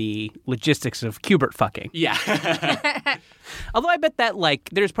into the logistics of Q*bert fucking. Yeah. Although I bet that, like,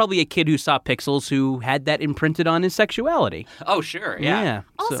 there's probably a kid who saw Pixels who had that imprinted on his sexuality. Oh, sure, yeah.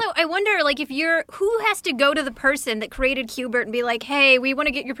 Also, I wonder, like, who has to go to the person that created Q*bert and be like, hey, we want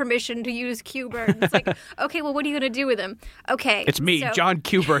to get your permission to use Q*bert. And it's like, okay, well, what are you going to do with him? Okay. It's me, John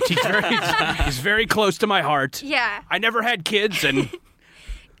Q*bert. He's very close to my heart. Yeah. I never had kids, and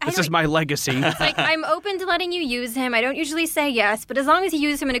this is my legacy. It's like, I'm open to letting you use him. I don't usually say yes, but as long as you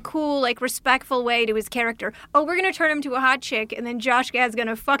use him in a cool, like, respectful way to his character. Oh, we're going to turn him to a hot chick, and then Josh Gad's going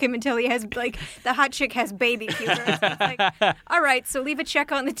to fuck him until he has, like, the hot chick has baby Q*bert. It's like, all right, so leave a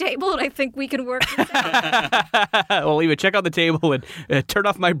check on the table, and I think we can work this out. Well, leave a check on the table and turn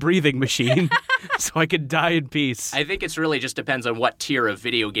off my breathing machine so I can die in peace. I think it's really just depends on what tier of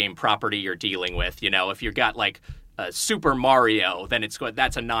video game property you're dealing with. You know, if you've got, like, Super Mario, then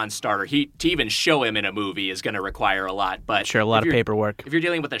that's a non-starter. To even show him in a movie is going to require a lot. But sure, a lot of paperwork. If you're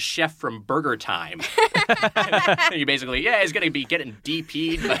dealing with a chef from Burger Time, you basically, he's going to be getting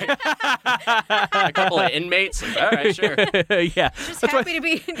DP'd by a couple of inmates. All right, sure. Yeah, just happy to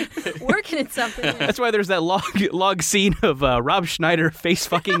be working at something. That's why there's that log scene of Rob Schneider face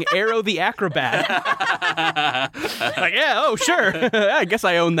fucking Arrow the Acrobat. Like, yeah, oh sure, I guess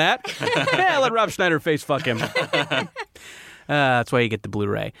I own that. Yeah, let Rob Schneider face fuck him. That's why you get the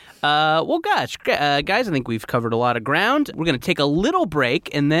Blu-ray. Well, gosh, guys, I think we've covered a lot of ground. We're going to take a little break,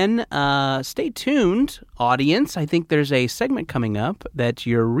 and then stay tuned, audience. I think there's a segment coming up that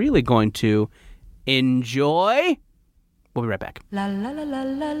you're really going to enjoy. We'll be right back. La la la la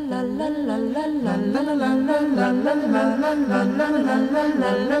la la la la la la la la.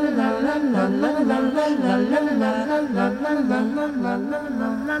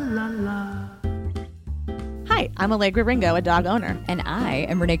 Hi, I'm Allegra Ringo, a dog owner. And I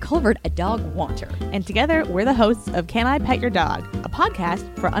am Renee Colbert, a dog wanter. And together, we're the hosts of Can I Pet Your Dog, a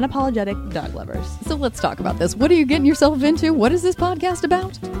podcast for unapologetic dog lovers. So let's talk about this. What are you getting yourself into? What is this podcast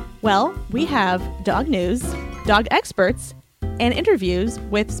about? Well, we have dog news, dog experts, and interviews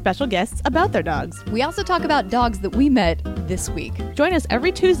with special guests about their dogs. We also talk about dogs that we met this week. Join us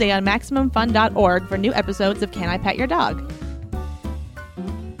every Tuesday on MaximumFun.org for new episodes of Can I Pet Your Dog?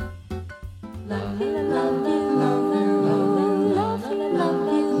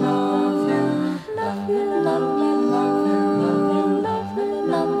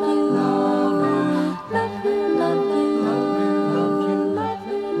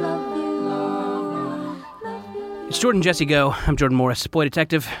 It's Jordan Jesse Go. I'm Jordan Morris, boy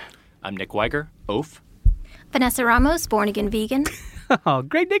detective. I'm Nick Wiger, oaf. Vanessa Ramos, born again vegan. Oh,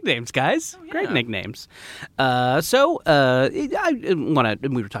 great nicknames, guys. Oh, yeah. Great nicknames. I want to.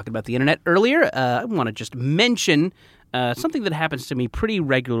 We were talking about the internet earlier. I want to just mention something that happens to me pretty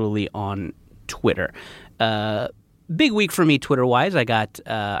regularly on Twitter. Big week for me Twitter-wise. I got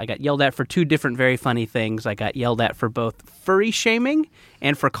yelled at for two different very funny things. I got yelled at for both furry shaming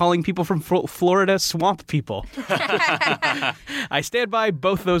and for calling people from Florida swamp people. I stand by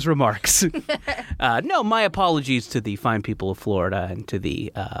both those remarks. No, my apologies to the fine people of Florida and to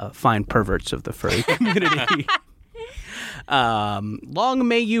the fine perverts of the furry community. Long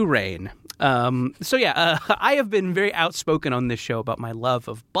may you reign. I have been very outspoken on this show about my love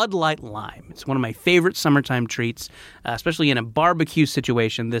of Bud Light Lime. It's one of my favorite summertime treats, especially in a barbecue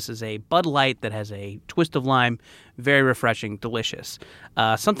situation. This is a Bud Light that has a twist of lime. Very refreshing, delicious.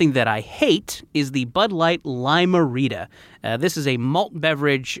 Something that I hate is the Bud Light Lime-A-Rita. This is a malt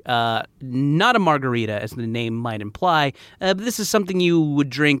beverage, not a margarita, as the name might imply. But this is something you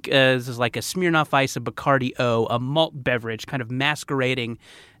would drink. This is like a Smirnoff Ice, a Bacardi O, a malt beverage, kind of masquerading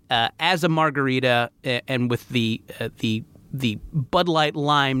as a margarita, and with the Bud Light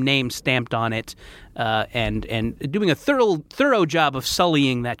Lime name stamped on it, and doing a thorough job of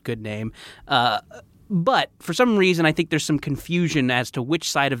sullying that good name. But for some reason, I think there's some confusion as to which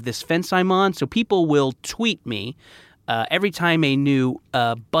side of this fence I'm on. So people will tweet me every time a new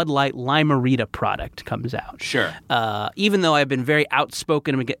Bud Light Lime-A-Rita product comes out. Sure. Even though I've been very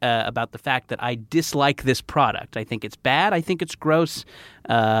outspoken about the fact that I dislike this product. I think it's bad. I think it's gross.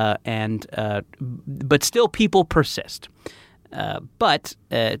 But still people persist. But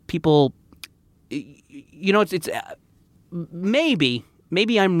people, it's maybe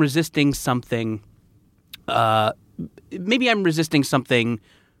I'm resisting something. Maybe I'm resisting something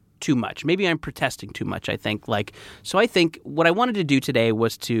too much. Maybe I'm protesting too much, I think. So I think what I wanted to do today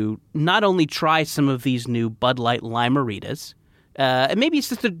was to not only try some of these new Bud Light Lime-A-Ritas, and maybe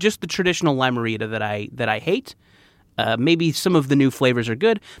it's just the traditional Lime-A-Rita that I hate. Maybe some of the new flavors are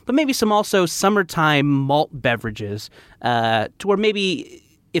good, but maybe some also summertime malt beverages, to where maybe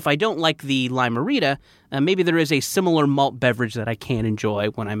if I don't like the Lime-A-Rita, maybe there is a similar malt beverage that I can enjoy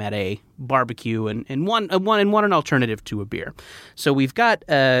when I'm at a barbecue and want an alternative to a beer. So we've got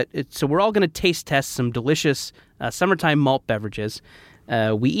so we're all going to taste test some delicious summertime malt beverages.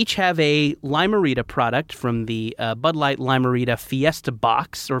 We each have a Lime-A-Rita product from the Bud Light Lime-A-Rita Fiesta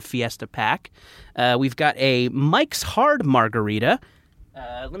Box or Fiesta Pack. We've got a Mike's Hard Margarita.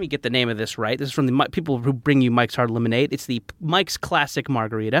 Let me get the name of this right. This is from the people who bring you Mike's Hard Lemonade. It's the Mike's Classic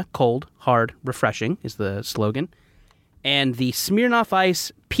Margarita. Cold, hard, refreshing is the slogan. And the Smirnoff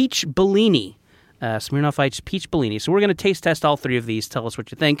Ice Peach Bellini. Smirnoff Ice Peach Bellini. So we're going to taste test all three of these. Tell us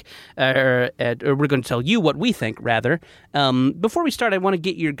what you think. Or we're going to tell you what we think, rather. Before we start, I want to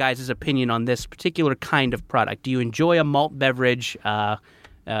get your guys' opinion on this particular kind of product. Do you enjoy a malt beverage at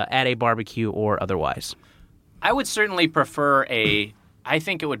a barbecue or otherwise? I would certainly prefer I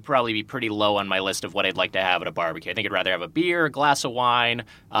think it would probably be pretty low on my list of what I'd like to have at a barbecue. I think I'd rather have a beer, a glass of wine,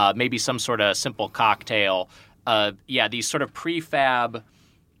 maybe some sort of simple cocktail. These sort of prefab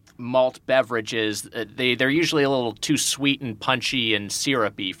malt beverages, they're usually a little too sweet and punchy and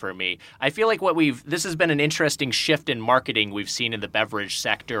syrupy for me. I feel like this has been an interesting shift in marketing we've seen in the beverage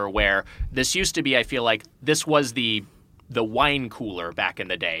sector, where this used to be, I feel like this was the wine cooler back in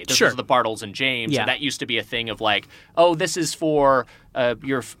the day. This was the Bartles and James, and that used to be a thing of like, oh, this is for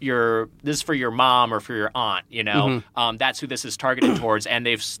this is for your mom or for your aunt, Mm-hmm. That's who this is targeted towards. And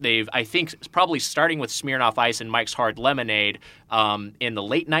they've I think probably starting with Smirnoff Ice and Mike's Hard Lemonade in the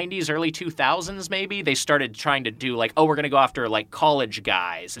late 90s, early 2000s maybe, they started trying to do like, oh, we're going to go after like college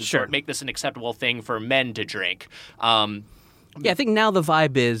guys and sort of make this an acceptable thing for men to drink. Yeah, I think now the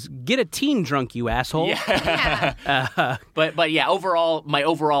vibe is get a teen drunk, you asshole. Yeah. But yeah, overall, my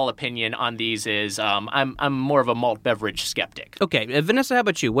overall opinion on these is I'm more of a malt beverage skeptic. Okay, Vanessa, how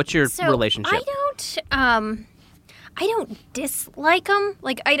about you? What's your relationship? I don't dislike them.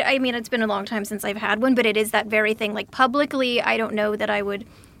 Like I mean, it's been a long time since I've had one, but it is that very thing. Like publicly, I don't know that I would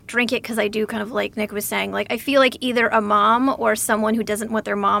drink it because I do kind of like Nick was saying. Like I feel like either a mom or someone who doesn't want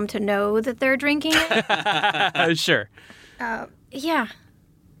their mom to know that they're drinking it. Sure. Yeah.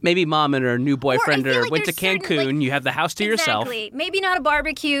 Maybe mom and her new boyfriend went to Cancun. You have the house to yourself. Exactly. Maybe not a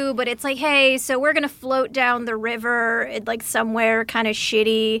barbecue, but it's like, hey, so we're going to float down the river like somewhere kind of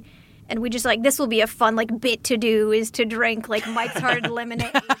shitty. And we just like, this will be a fun like bit to do is to drink like Mike's Hard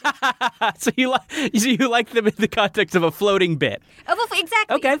Lemonade. So you like them in the context of a floating bit.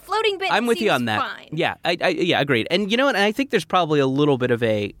 Exactly. Okay. A floating bit. I'm with you on that. Fine. Yeah. I agreed. And you know what? I think there's probably a little bit of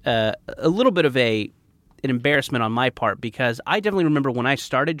an embarrassment on my part, because I definitely remember when I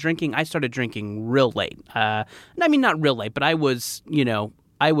started drinking real late. I mean, not real late, but I was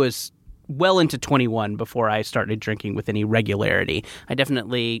well into 21 before I started drinking with any regularity. I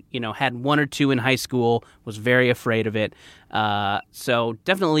definitely, had one or two in high school, was very afraid of it. So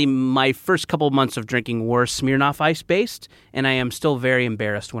definitely my first couple of months of drinking were Smirnoff Ice based, and I am still very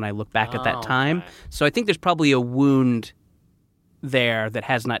embarrassed when I look back at that time. Okay. So I think there's probably a wound there that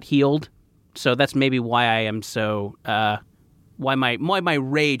has not healed. So that's maybe why I am so why my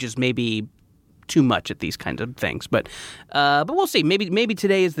rage is maybe too much at these kinds of things. But we'll see. Maybe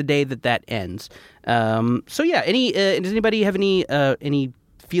today is the day that ends. So yeah. Does anybody have any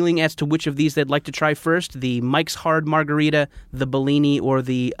feeling as to which of these they'd like to try first? The Mike's Hard Margarita, the Bellini, or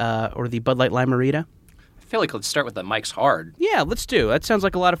the Bud Light Lime-A-Rita? I feel like let's start with the Mike's Hard. Yeah, let's do. That sounds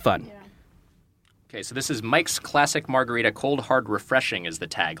like a lot of fun. Yeah. Okay, so this is Mike's Classic Margarita, cold, hard, refreshing is the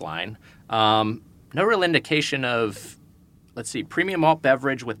tagline. No real indication of, let's see, premium malt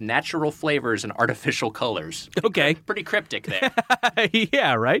beverage with natural flavors and artificial colors. Okay. Pretty cryptic there.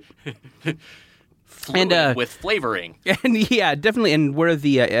 Yeah, right? Fluid with flavoring. And yeah, definitely. And where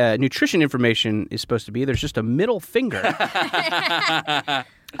the nutrition information is supposed to be, there's just a middle finger.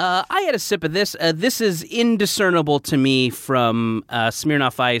 I had a sip of this. This is indiscernible to me from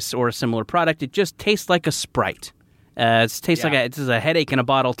Smirnoff Ice or a similar product. It just tastes like a Sprite. It tastes like it's a headache in a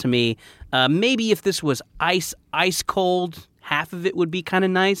bottle to me. Maybe if this was ice cold, half of it would be kind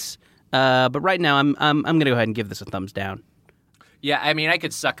of nice. But right now, I'm going to go ahead and give this a thumbs down. Yeah, I mean, I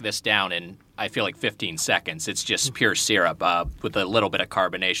could suck this down in, I feel like, 15 seconds. It's just pure syrup with a little bit of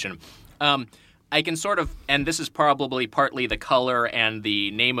carbonation. I can sort of, and this is probably partly the color and the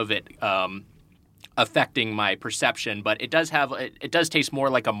name of it affecting my perception, but it does taste more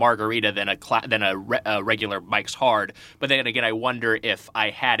like a margarita than a regular Mike's Hard. But then again, I wonder if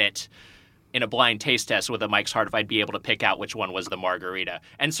I had it in a blind taste test with a Mike's Hard, if I'd be able to pick out which one was the margarita.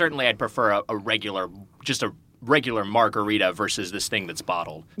 And certainly, I'd prefer a regular margarita versus this thing that's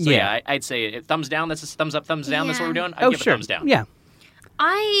bottled. So yeah, I'd say thumbs down. That's a thumbs up, thumbs down. That's what we're doing. I'd give it a thumbs down. Yeah.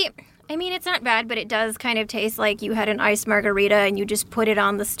 I mean, it's not bad, but it does kind of taste like you had an iced margarita and you just put it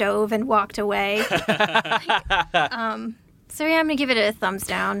on the stove and walked away. So yeah, I'm going to give it a thumbs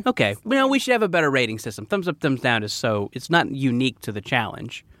down. Okay. We should have a better rating system. Thumbs up, thumbs down is it's not unique to the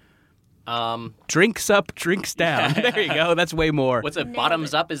challenge. Drinks up, drinks down. There you go. That's way more. What's it?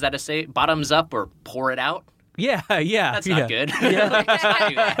 Bottoms up? Is that a say? Bottoms up or pour it out? Yeah. That's not good.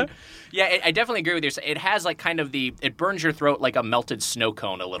 Yeah. Yeah, I definitely agree with you. It has like kind of it burns your throat like a melted snow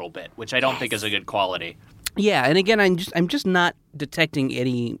cone a little bit, which I don't think is a good quality. Yeah, and again, I'm just not detecting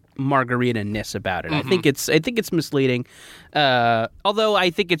any margarita-ness about it. Mm-hmm. I think it's misleading. Although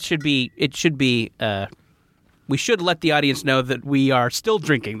I think it should be. We should let the audience know that we are still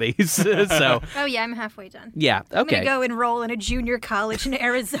drinking these. So. Oh yeah, I'm halfway done. Yeah. Okay. I'm gonna go enroll in a junior college in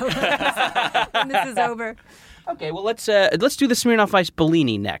Arizona when this is over. Okay, well let's do the Smirnoff Ice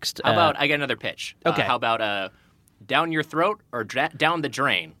Bellini next. How about I got another pitch? Okay. How about down your throat or down the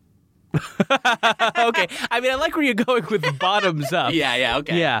drain? Okay. I mean, I like where you're going with the bottoms up. Yeah.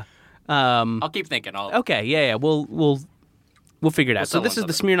 Okay. Yeah. I'll keep thinking. Okay. Yeah. We'll figure it out. So this is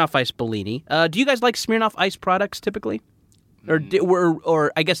the Smirnoff Ice Bellini. Do you guys like Smirnoff Ice products typically?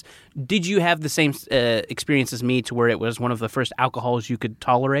 Or I guess, did you have the same experience as me to where it was one of the first alcohols you could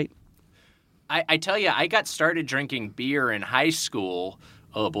tolerate? I tell you, I got started drinking beer in high school.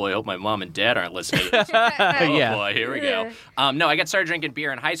 Oh, boy, I hope my mom and dad aren't listening to this. Yeah. Boy, here we go. No, I got started drinking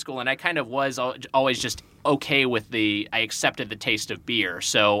beer in high school, and I kind of was always just okay with I accepted the taste of beer.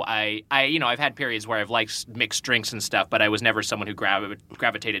 So I've had periods where I've liked mixed drinks and stuff, but I was never someone who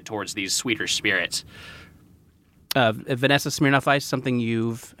gravitated towards these sweeter spirits. Vanessa, Smirnoff Ice, something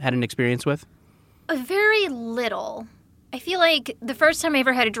you've had an experience with? Very little. I feel like the first time I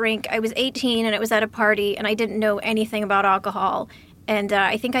ever had a drink, I was 18 and it was at a party and I didn't know anything about alcohol. And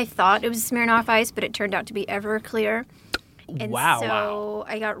I think I thought it was Smirnoff Ice, but it turned out to be Everclear. And so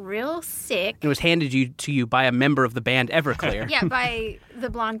I got real sick. It was handed to you by a member of the band Everclear. Yeah, by the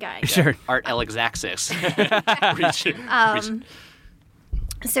blonde guy. Sure. Art Alexaxis.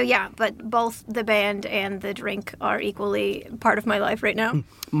 So yeah, but both the band and the drink are equally part of my life right now.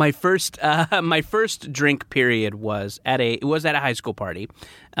 My first drink period was at a high school party,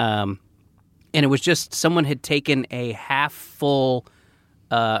 and it was just someone had taken a half full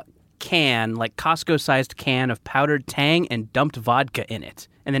can, like Costco-sized can of powdered Tang, and dumped vodka in it,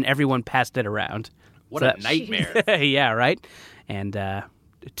 and then everyone passed it around. What a nightmare! Yeah, right. And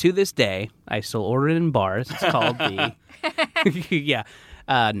to this day, I still order it in bars. It's called the yeah.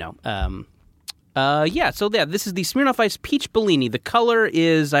 No. So this is the Smirnoff Ice Peach Bellini. The color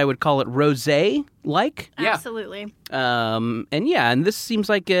is, I would call it rosé-like. Yeah. Absolutely. And this seems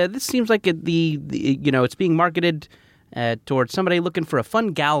like it's being marketed towards somebody looking for a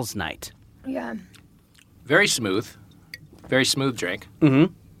fun gals' night. Yeah. Very smooth drink.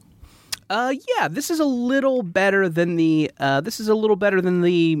 Mm-hmm. This is a little better than the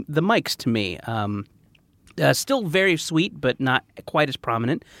Mike's to me. Still very sweet, but not quite as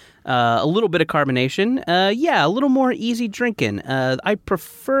prominent. A little bit of carbonation. A little more easy drinking. I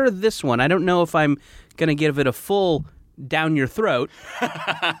prefer this one. I don't know if I'm going to give it a full down your throat,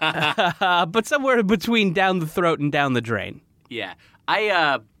 but somewhere between down the throat and down the drain. Yeah.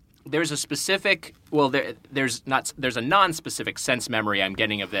 I there's a specific, there's a non-specific sense memory I'm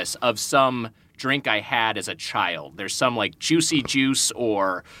getting of this, of some drink I had as a child. There's some like Juicy Juice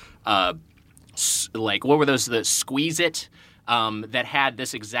or like, what were those, the Squeeze It, that had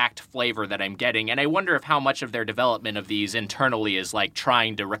this exact flavor that I'm getting. And I wonder if how much of their development of these internally is like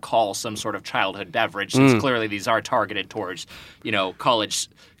trying to recall some sort of childhood beverage, since clearly these are targeted towards,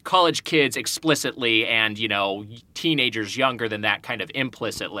 college kids explicitly and, teenagers younger than that kind of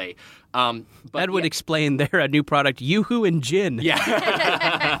implicitly. But that would explain their new product, Yoo-Hoo and Gin.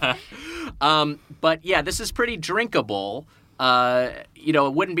 Yeah. But yeah, this is pretty drinkable.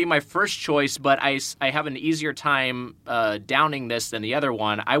 It wouldn't be my first choice, but I have an easier time downing this than the other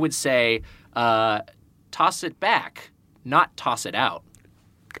one. I would say toss it back, not toss it out.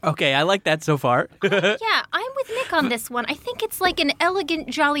 Okay, I like that so far. Yeah, I'm with Nick on this one. I think it's like an elegant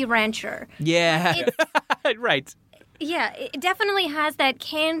Jolly Rancher. Yeah, right. Yeah, it definitely has that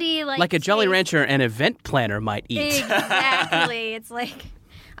candy like a Jolly Rancher an event planner might eat. Exactly. It's like,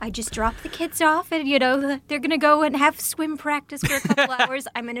 I just drop the kids off and, they're going to go and have swim practice for a couple hours.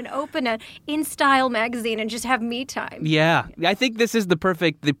 I'm going to open an InStyle magazine and just have me time. Yeah. I think this is the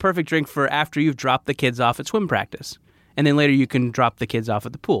perfect drink for after you've dropped the kids off at swim practice. And then later you can drop the kids off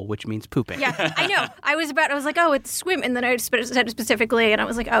at the pool, which means pooping. Yeah, I know. I was like, oh, it's swim. And then I said it specifically, and I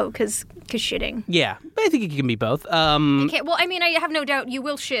was like, oh, because shitting. Yeah, but I think it can be both. Okay, well, I mean, I have no doubt you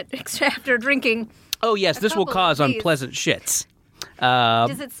will shit after drinking. Oh, yes, this will cause unpleasant shits.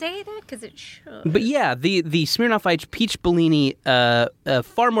 Does it say that? Because it should. But yeah, the Smirnoff Ice Peach Bellini,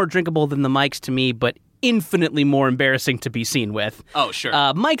 far more drinkable than the Mike's to me, but infinitely more embarrassing to be seen with. Oh, sure.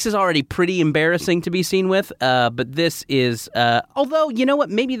 Mike's is already pretty embarrassing to be seen with, but this is, although, you know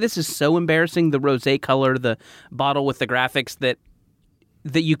what, maybe this is so embarrassing, the rosé color, the bottle with the graphics, that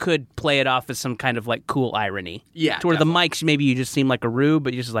you could play it off as some kind of, like, cool irony. Yeah, to where the Mike's, maybe you just seem like a rube,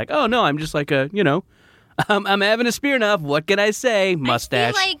 but you're just like, oh, no, I'm just like a, I'm having a Smirnoff. What can I say?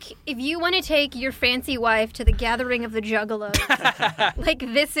 Mustache. I feel like if you want to take your fancy wife to the gathering of the Juggalos, like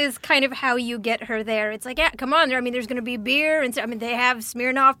this is kind of how you get her there. It's like, yeah, come on. There's going to be beer, and they have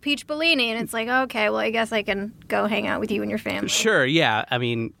Smirnoff Peach Bellini, and it's like, okay, well, I guess I can go hang out with you and your family. Sure, yeah. I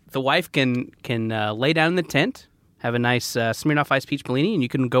mean, the wife can lay down in the tent, have a nice Smirnoff Ice Peach Bellini, and you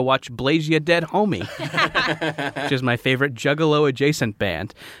can go watch Blaze Ya Dead Homie, which is my favorite Juggalo adjacent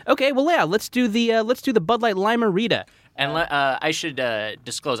band. Okay, well, yeah, let's do the Bud Light Lime-A-Rita. And I should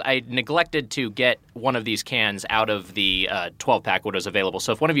disclose, I neglected to get one of these cans out of the 12-pack when it was available.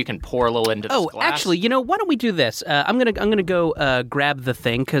 So if one of you can pour a little into this glass. Actually, why don't we do this? I'm gonna go grab the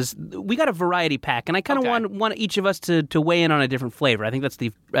thing because we got a variety pack, and I kind of want each of us to weigh in on a different flavor. I think that's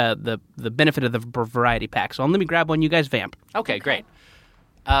the benefit of the variety pack. So let me grab one. You guys vamp. Okay, great.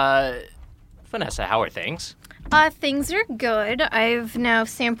 Vanessa, how are things? Things are good. I've now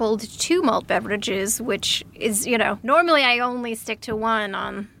sampled 2 malt beverages, which is, normally I only stick to one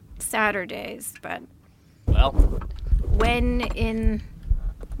on Saturdays, but well, when in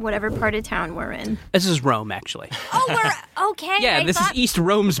whatever part of town we're in. This is Rome, actually. Oh, we're okay. Yeah, this is East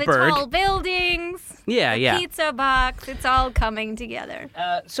Romesburg. The tall buildings. Yeah, the pizza box. It's all coming together.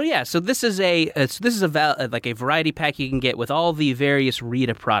 So this is like a variety pack you can get with all the various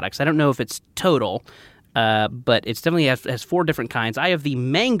Rita products. I don't know if it's total. But it's definitely has 4 different kinds. I have the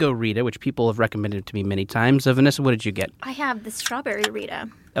Mango Rita, which people have recommended to me many times. Vanessa, what did you get? I have the Strawberry Rita.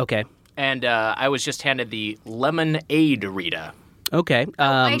 Okay. And I was just handed the Lemonade Rita. Okay.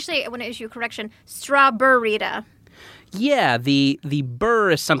 Actually, I want to issue a correction. Strawberry Rita. Yeah, the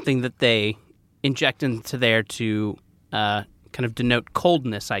burr is something that they inject into there to kind of denote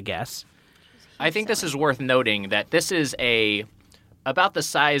coldness, I guess. I think this is worth noting that this is about the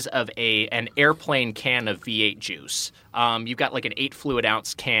size of an airplane can of V8 juice. You've got like an 8 fluid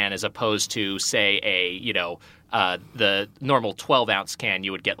ounce can as opposed to, say, the normal 12-ounce can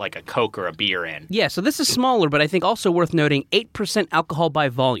you would get like a Coke or a beer in. Yeah, so this is smaller, but I think also worth noting 8% alcohol by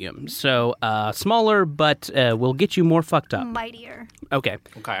volume. So smaller, but will get you more fucked up. Mightier. Okay,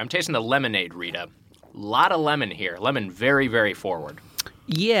 I'm tasting the Lemonade Rita. A lot of lemon here. Lemon very, very forward.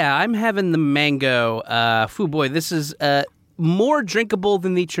 Yeah, I'm having the mango. This is more drinkable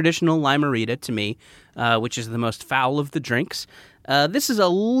than the traditional Lime-A-Rita to me, which is the most foul of the drinks. This is a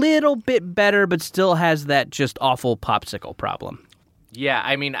little bit better, but still has that just awful popsicle problem. Yeah,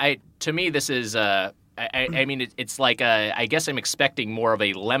 I mean, to me, this is. It's like I guess I'm expecting more of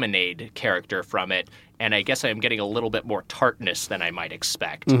a lemonade character from it, and I guess I'm getting a little bit more tartness than I might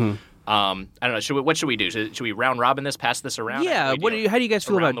expect. Mm-hmm. I don't know. What should we do? Should we round robin this? Pass this around? Yeah. How do you guys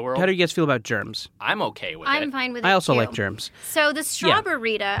feel about germs? I'm okay with it. I'm fine with it. I also too. like germs. So the Strawberry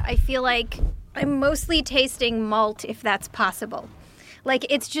Rita, I feel like I'm mostly tasting malt, if that's possible. Like,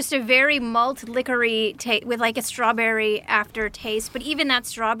 it's just a very malt liquory with, like, a strawberry aftertaste. But even that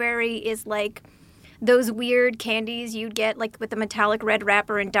strawberry is, like, those weird candies you'd get, like, with the metallic red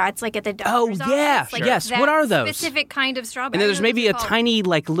wrapper and dots, like, at the doctor's office. Yeah. Like, yes. that what are those? Specific kind of strawberry. And then there's maybe a tiny,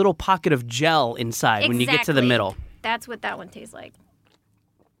 like, little pocket of gel inside when you get to the middle. That's what that one tastes like.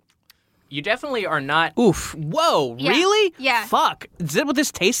 You definitely are not. Oof. Whoa. Yeah. Really? Yeah. Fuck. Is that what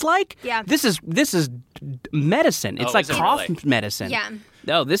this tastes like? Yeah. This is medicine. It's like is it cough really? medicine. Yeah.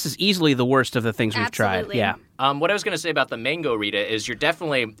 No, this is easily the worst of the things we've tried. Absolutely. Yeah. What I was going to say about the mango Rita is it's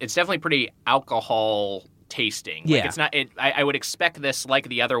definitely pretty alcohol tasting. Yeah. Like it's not. I would expect this, like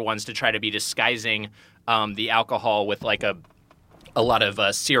the other ones, to try to be disguising the alcohol with like a lot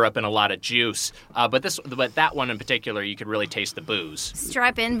of syrup and a lot of juice. But that one in particular, you could really taste the booze.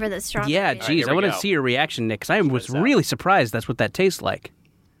 Strap in for the strawberry. Yeah, here geez. we I want to go. see your reaction, Nick, because I was that? really surprised that's what that tastes like.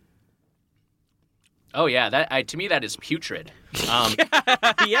 Oh yeah, to me that is putrid. Yeah,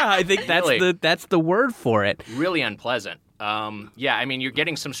 I think that's the word for it. Really unpleasant. Yeah, I mean you're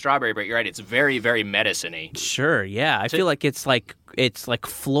getting some strawberry, but you're right. It's very, very medicine-y. Sure, yeah. I feel like it's like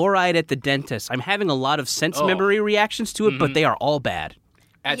fluoride at the dentist. I'm having a lot of sense memory reactions to it, but they are all bad.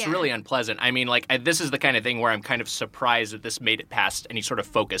 That's really unpleasant. I mean, like this is the kind of thing where I'm kind of surprised that this made it past any sort of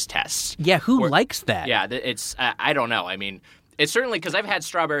focus tests. Yeah, who likes that? Yeah, it's I don't know. I mean, it's certainly because I've had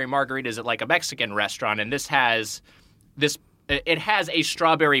strawberry margaritas at like a Mexican restaurant, and it has a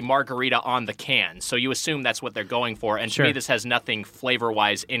strawberry margarita on the can, so you assume that's what they're going for. And to me, this has nothing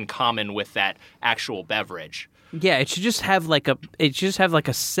flavor-wise in common with that actual beverage. Yeah, it should just have like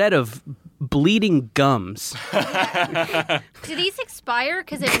a set of bleeding gums. Do these expire?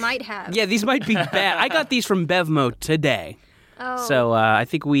 Because it might have. Yeah, these might be bad. I got these from Bevmo today. Oh. So I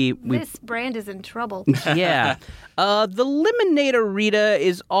think we This brand is in trouble. yeah. The Limonada Rita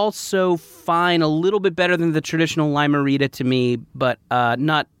is also fine, a little bit better than the traditional Limerita to me, but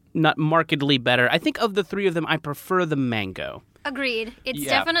not markedly better. I think of the three of them, I prefer the mango. Agreed. It's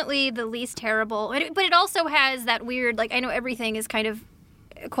definitely the least terrible. But it also has that weird, like, I know everything is kind of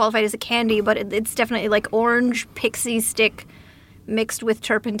qualified as a candy, but it's definitely like orange pixie stick mixed with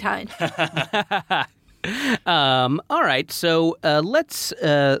turpentine. All right, so let's.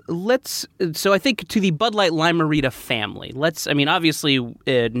 So I think to the Bud Light Limerita family, obviously,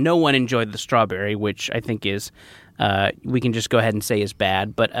 no one enjoyed the strawberry, which I think is, we can just go ahead and say is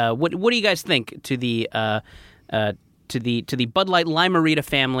bad. But what do you guys think to the Bud Light Limerita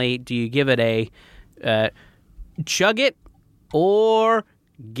family? Do you give it a chug it or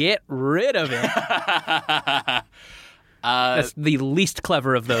get rid of it? That's the least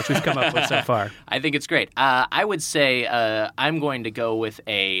clever of those we've come up with so far. I think it's great. I would say I'm going to go with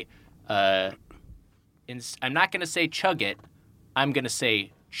I'm not going to say chug it. I'm going to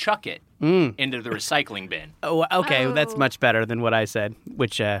say chuck it into the recycling bin. Oh, okay. That's much better than what I said,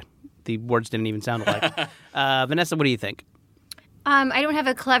 which the words didn't even sound alike. Vanessa, what do you think? I don't have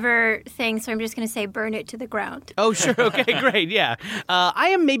a clever thing, so I'm just going to say burn it to the ground. Oh, sure. Okay, great. Yeah. I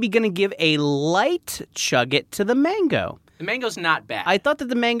am maybe going to give a light chug it to the mango. The mango's not bad. I thought that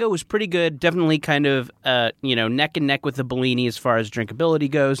the mango was pretty good. Definitely kind of, neck and neck with the Bellini as far as drinkability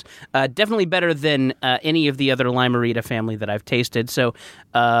goes. Definitely better than any of the other Limerita family that I've tasted. So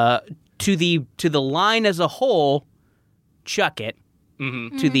to the line as a whole, chuck it.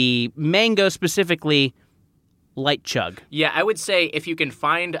 Mm-hmm. To the mango specifically, light chug. Yeah, I would say if you can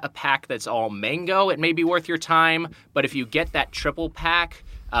find a pack that's all mango, it may be worth your time. But if you get that triple pack,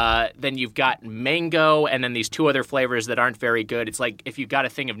 then you've got mango and then these two other flavors that aren't very good. It's like if you got a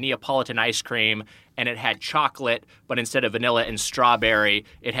thing of Neapolitan ice cream and it had chocolate, but instead of vanilla and strawberry,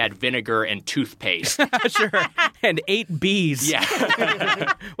 it had vinegar and toothpaste. Sure. And 8 bees. Yeah.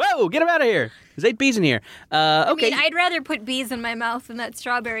 Whoa, get them out of here. There's 8 bees in here. Okay. I mean, I'd rather put bees in my mouth than that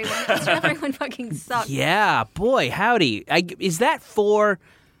strawberry one. That strawberry one fucking sucks. Yeah, boy, howdy. Is that for,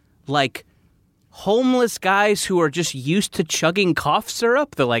 like, homeless guys who are just used to chugging cough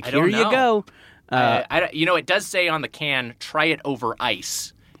syrup? They're like, here you go. It does say on the can, try it over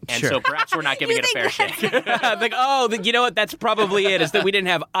ice. And so perhaps we're not giving it a fair shake. Like, you know what? That's probably it, is that we didn't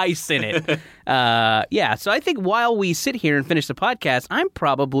have ice in it. Yeah, so I think while we sit here and finish the podcast, I'm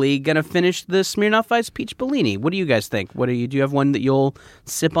probably going to finish the Smirnoff Ice Peach Bellini. What do you guys think? Do you have one that you'll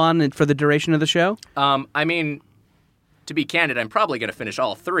sip on for the duration of the show? I mean, to be candid, I'm probably going to finish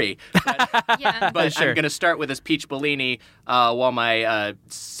all 3. But Sure. I'm going to start with this Peach Bellini while my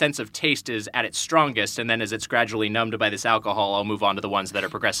sense of taste is at its strongest, and then as it's gradually numbed by this alcohol, I'll move on to the ones that are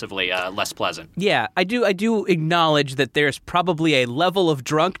progressively less pleasant. Yeah, I do acknowledge that there's probably a level of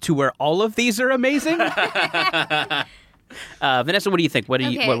drunk to where all of these are amazing. Vanessa, what do you think? What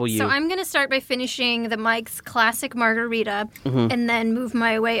will you? So I'm going to start by finishing the Mike's Classic Margarita and then move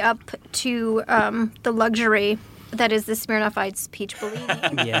my way up to the luxury that is the Smirnoff Ice Peach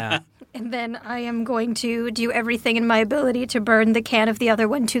Bellini. Yeah. And then I am going to do everything in my ability to burn the can of the other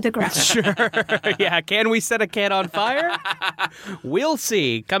one to the ground. Sure. Yeah. Can we set a can on fire? We'll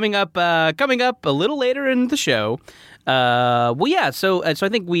see. Coming up a little later in the show. So I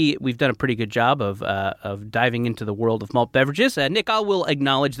think we've done a pretty good job of diving into the world of malt beverages. Nick, I will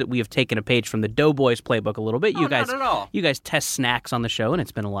acknowledge that we have taken a page from the Doughboys playbook a little bit. Not at all. You guys test snacks on the show, and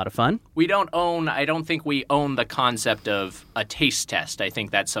it's been a lot of fun. I don't think we own the concept of a taste test. I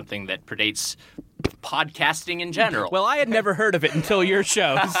think that's something that predates podcasting in general. Well, I had never heard of it until your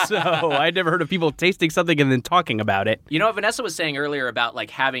show, so I'd never heard of people tasting something and then talking about it. You know what Vanessa was saying earlier about like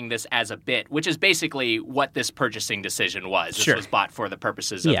having this as a bit, which is basically what this purchasing decision was. This was bought for the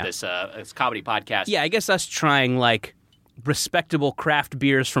purposes of this comedy podcast. Yeah, I guess us trying like respectable craft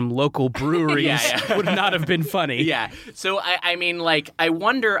beers from local breweries would not have been funny. Yeah. So, I mean, like, I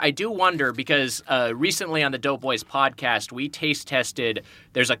do wonder, because recently on the Doughboys podcast, we taste tested,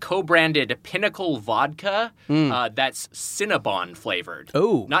 there's a co-branded Pinnacle vodka that's Cinnabon flavored.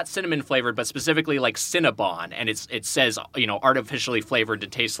 Oh. Not cinnamon flavored, but specifically like Cinnabon. And it says, artificially flavored to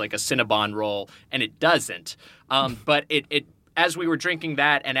taste like a Cinnabon roll, and it doesn't. But it as we were drinking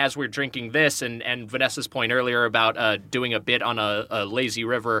that, and as we're drinking this, and Vanessa's point earlier about doing a bit on a lazy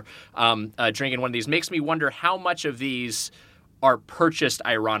river, drinking one of these, makes me wonder how much of these are purchased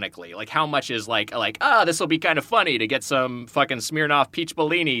ironically. Like, how much is like this will be kind of funny to get some fucking Smirnoff Peach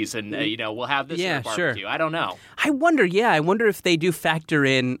Bellinis, and we'll have this in the barbecue. Sure. I don't know. I wonder if they do factor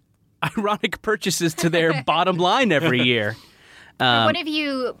in ironic purchases to their bottom line every year. What if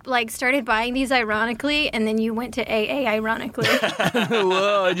you started buying these ironically, and then you went to AA ironically?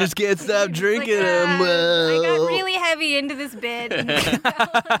 Whoa! I just can't stop drinking them. I got really heavy into this bit, and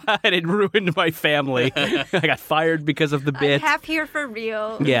it ruined my family. I got fired because of the bit. I'm half here for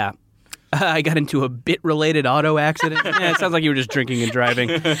real. Yeah. I got into a bit-related auto accident. Yeah, it sounds like you were just drinking and driving.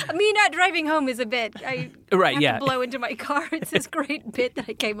 Me not driving home is a bit. I have to blow into my car. It's this great bit that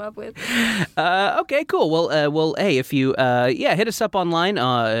I came up with. Okay, cool. Well, hey, if you hit us up online.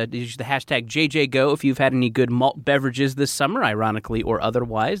 Use the hashtag JJGo if you've had any good malt beverages this summer, ironically or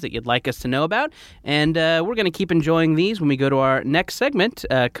otherwise, that you'd like us to know about. And we're going to keep enjoying these when we go to our next segment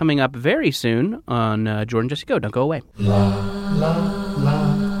coming up very soon on Jordan Jesse Go. Don't go away.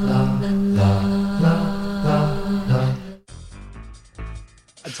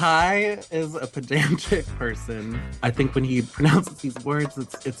 Ty is a pedantic person. I think when he pronounces these words,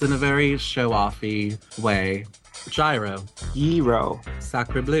 it's in a very show-offy way. Gyro. Gyro.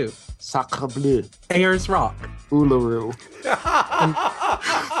 Sacre bleu. Sacre bleu. Ayers Rock. Uluru.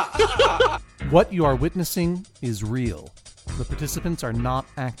 What you are witnessing is real. The participants are not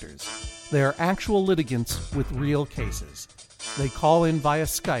actors. They are actual litigants with real cases. They call in via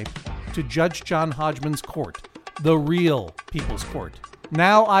Skype to Judge John Hodgman's court, the real People's Court.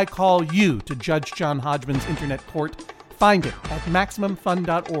 Now I call you to Judge John Hodgman's internet court. Find it at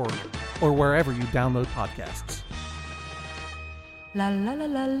MaximumFun.org or wherever you download podcasts. La la la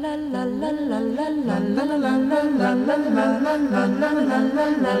la la la la la la la.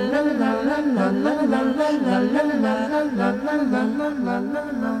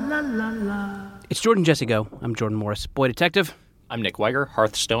 It's Jordan Jesse Go. I'm Jordan Morris, boy detective. I'm Nick Wiger,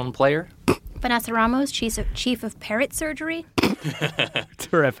 Hearthstone player. Vanessa Ramos, chief of parrot surgery.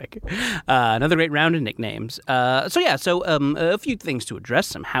 Terrific. Another great round of nicknames. A few things to address,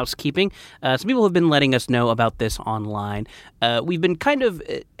 some housekeeping. Some people have been letting us know about this online. We've been kind of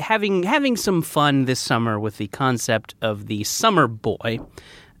having some fun this summer with the concept of the summer boy.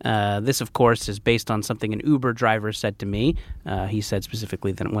 This, of course, is based on something an Uber driver said to me. He said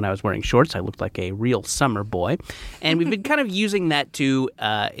specifically that when I was wearing shorts, I looked like a real summer boy. And we've been kind of using that to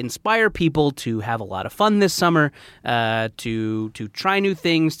inspire people to have a lot of fun this summer, to try new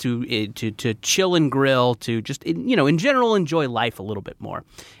things, to chill and grill, to just, in general, enjoy life a little bit more.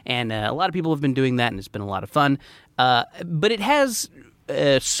 And a lot of people have been doing that, and it's been a lot of fun. But it has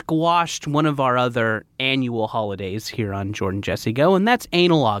squashed one of our other annual holidays here on Jordan Jesse Go, and that's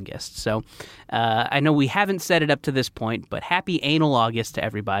Anal August. So I know we haven't set it up to this point, but happy Anal August to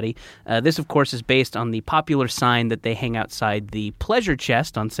everybody. This, of course, is based on the popular sign that they hang outside the Pleasure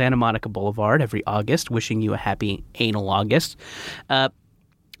Chest on Santa Monica Boulevard every August, wishing you a happy Anal August. I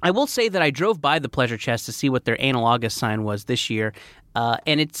will say that I drove by the Pleasure Chest to see what their Anal August sign was this year,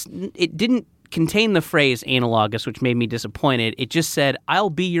 and it didn't contain the phrase Anal August, which made me disappointed. It just said, "I'll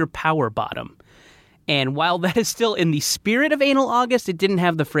be your power bottom." And while that is still in the spirit of Anal August, it didn't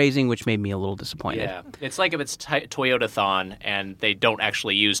have the phrasing, which made me a little disappointed. Yeah, it's like if it's Toyota-thon and they don't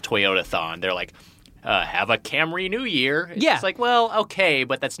actually use Toyota-thon. They're like, have a Camry New Year. It's like, well, okay,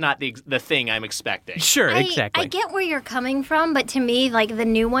 but that's not the thing I'm expecting. Sure, exactly. I get where you're coming from, but to me, like, the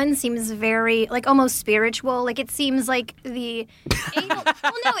new one seems very, like, almost spiritual. Like, it seems like the anal...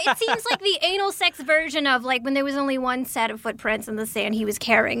 well, no, it seems like the anal sex version of, like, when there was only one set of footprints in the sand, he was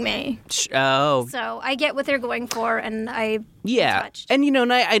carrying me. Oh. So I get what they're going for, and I... Yeah, touched. and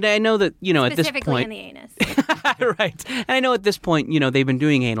I know that at this Specifically point, in the anus. right? And I know at this point, they've been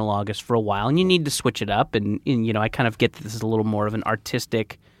doing Anal August for a while, and you need to switch it up. And I kind of get that this is a little more of an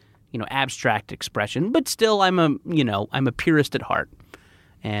artistic, abstract expression, but still, I'm a purist at heart,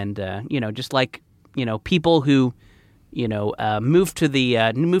 and just like people who move to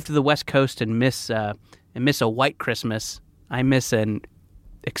the West Coast and miss a white Christmas, I miss an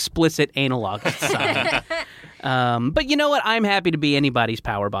explicit Anal August sign. But you know what? I'm happy to be anybody's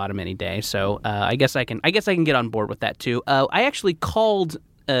power bottom any day. So I guess I can get on board with that too. I actually called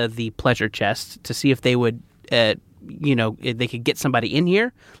the Pleasure Chest to see if they would, if they could get somebody in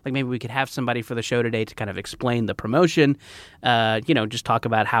here. Like maybe we could have somebody for the show today to kind of explain the promotion. Just talk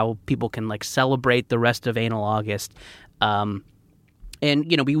about how people can like celebrate the rest of Anal August. And,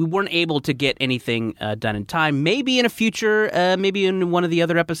 we weren't able to get anything done in time. Maybe in a future, maybe in one of the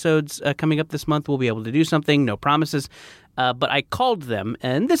other episodes coming up this month, we'll be able to do something. No promises. But I called them,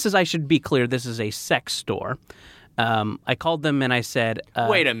 and I should be clear, this is a sex store. I called them and I said...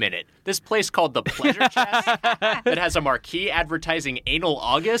 Wait a minute. This place called the Pleasure Chest that has a marquee advertising Anal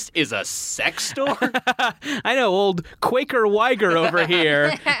August is a sex store? I know, old Quaker Wiger over here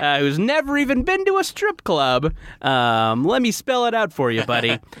who's never even been to a strip club. Let me spell it out for you,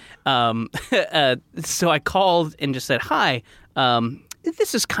 buddy. So I called and just said, hi,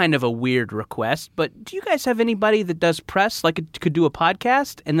 this is kind of a weird request, but do you guys have anybody that does press, like could do a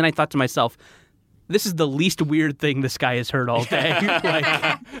podcast? And then I thought to myself, this is the least weird thing this guy has heard all day.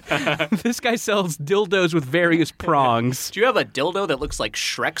 This guy sells dildos with various prongs. Do you have a dildo that looks like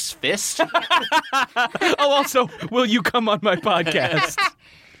Shrek's fist? Also, will you come on my podcast?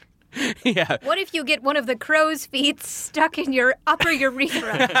 Yeah. What if you get one of the crow's feet stuck in your upper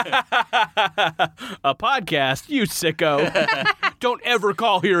urethra? A podcast? You sicko. Don't ever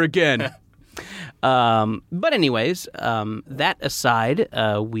call here again. But anyways, that aside,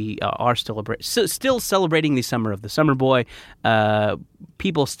 we are still celebrating the summer of the summer boy.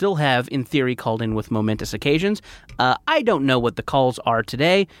 People still have, in theory, called in with momentous occasions. I don't know what the calls are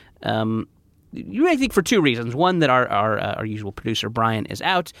today. I think for two reasons. One, that our usual producer, Brian, is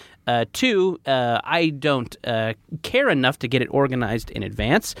out. Two, I don't care enough to get it organized in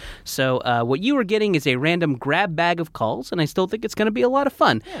advance. So what you are getting is a random grab bag of calls, and I still think it's going to be a lot of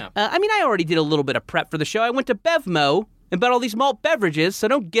fun. Yeah. I already did a little bit of prep for the show. I went to Bevmo and bought all these malt beverages, so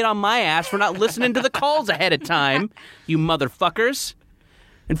don't get on my ass for not listening to the calls ahead of time, you motherfuckers.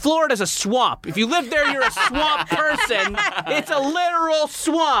 And Florida's a swamp. If you live there, you're a swamp person. It's a literal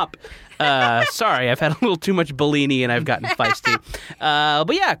swamp. Sorry, I've had a little too much Bellini and I've gotten feisty.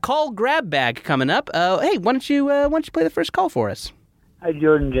 But yeah, call grab bag coming up. Hey, why don't you play the first call for us? Hi,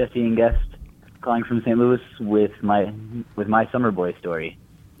 Jordan, Jesse, and guest. Calling from St. Louis with my summer boy story.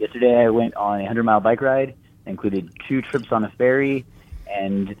 Yesterday, I went on a 100-mile bike ride. Included 2 trips on a ferry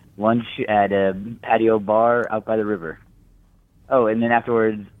and lunch at a patio bar out by the river. Oh, and then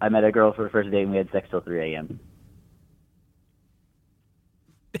afterwards, I met a girl for a first date and we had sex till 3 a.m.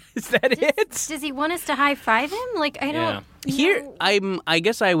 Is that it? Does he want us to high five him? Like, I don't. Here, I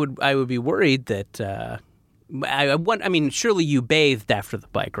guess I would be worried that. Surely you bathed after the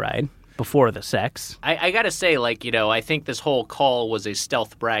bike ride before the sex. I gotta say, I think this whole call was a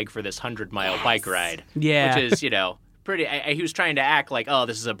stealth brag for this 100-mile bike ride. Yeah, which is pretty. He was trying to act like, oh,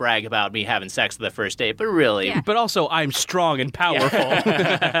 this is a brag about me having sex the first date, but really. Yeah. But also, I'm strong and powerful.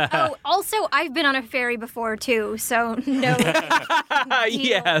 Oh, also, I've been on a ferry before, too, so no.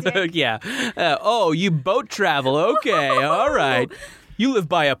 Yeah. You boat travel. Okay, all right. You live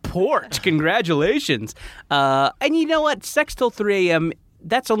by a port. Congratulations. And you know what? Sex till 3 a.m.,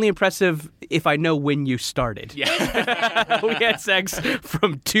 that's only impressive if I know when you started. Yeah. We had sex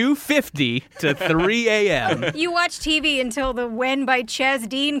from 2:50 to 3 a.m. You watched TV until the When by Chaz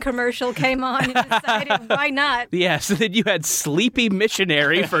Dean commercial came on and decided why not. Yeah, so then you had Sleepy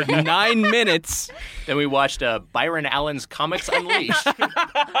Missionary for 9 minutes. Then we watched Byron Allen's Comics Unleashed.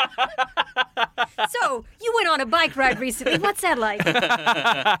 So, you went on a bike ride recently. What's that like?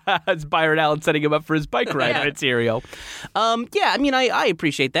 It's Byron Allen setting him up for his bike ride material. I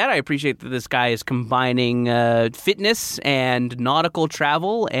appreciate that. I appreciate that this guy is combining fitness and nautical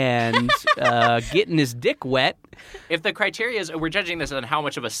travel and getting his dick wet. If the criteria is, we're judging this on how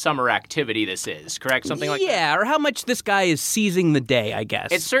much of a summer activity this is, correct? Something like that? Yeah, or how much this guy is seizing the day, I guess.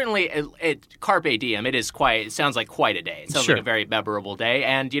 It's certainly, carpe diem, it sounds like quite a day. It sounds like a very memorable day.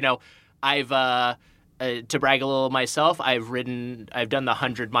 And, I've, to brag a little myself, I've done the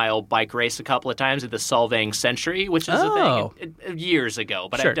 100-mile bike race a couple of times at the Solvang Century, which is a thing years ago.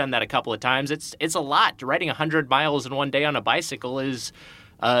 But I've done that a couple of times. It's a lot. Riding 100 miles in one day on a bicycle is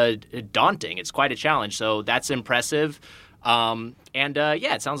daunting. It's quite a challenge. So that's impressive.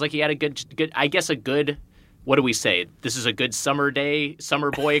 It sounds like he had a good, what do we say? This is a good summer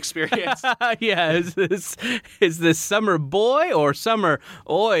boy experience. Yeah, is this summer boy or summer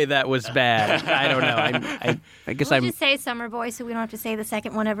oi that was bad? I don't know. I guess we'll just say summer boy so we don't have to say the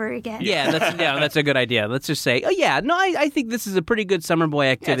second one ever again. Yeah, that's a good idea. Let's just say, I think this is a pretty good summer boy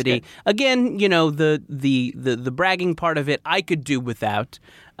activity. Yeah, again, the bragging part of it I could do without.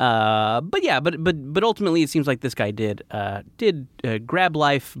 But ultimately, it seems like this guy did grab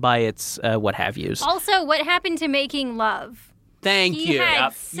life by its what have yous. Also, what happened to making love? Thank you. He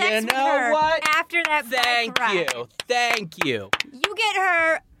had sex with her after that bike ride. Thank you. You get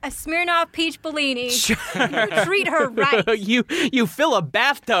her a Smirnoff Peach Bellini. You treat her right. You fill a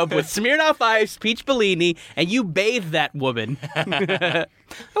bathtub with Smirnoff Ice, Peach Bellini, and you bathe that woman. I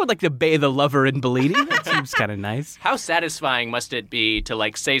would like to bathe a lover in Bellini. That seems kind of nice. How satisfying must it be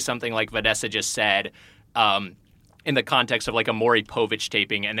to say something like Vanessa just said, in the context of a Maury Povich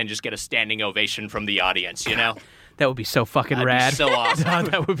taping, and then just get a standing ovation from the audience? That would be so fucking That'd rad. Be so awesome.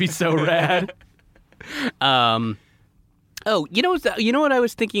 That would be so rad. You know what I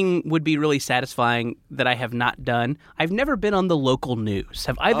was thinking would be really satisfying that I have not done? I've never been on the local news.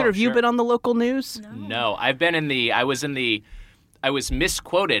 Have either of you been on the local news? No, I've been I was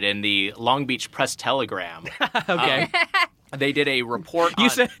misquoted in the Long Beach Press-Telegram. Okay. They did a report You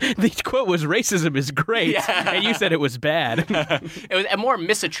said the quote was "racism is great," and you said it was bad. It was more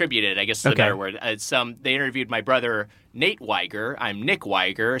misattributed, I guess is the better word. They interviewed my brother, Nate Wiger. I'm Nick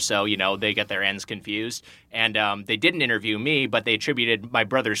Wiger, so, they get their ends confused. And they didn't interview me, but they attributed my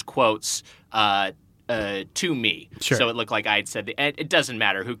brother's quotes to me. Sure. So it looked like I'd said it doesn't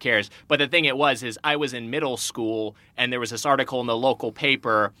matter, who cares. But the thing is I was in middle school, and there was this article in the local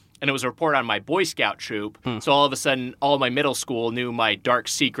paper, and it was a report on my Boy Scout troop. So all of a sudden, all of my middle school knew my dark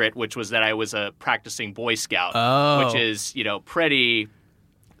secret, which was that I was a practicing Boy Scout, which is, pretty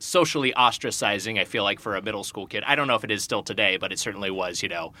socially ostracizing, I feel like, for a middle school kid. I don't know if it is still today, but it certainly was,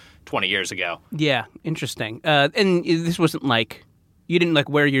 20 years ago. Yeah, interesting. And this wasn't you didn't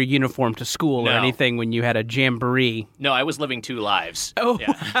wear your uniform to school or anything when you had a jamboree. No, I was living two lives. Oh,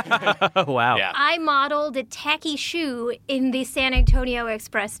 yeah. Wow. Yeah. I modeled a tacky shoe in the San Antonio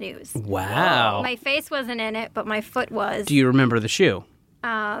Express News. Wow. My face wasn't in it, but my foot was. Do you remember the shoe?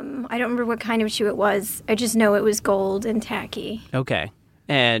 I don't remember what kind of shoe it was. I just know it was gold and tacky. Okay.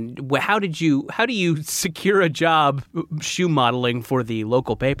 And how do you secure a job shoe modeling for the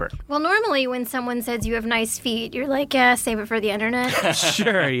local paper? Well, normally when someone says you have nice feet, you're like, yeah, save it for the internet.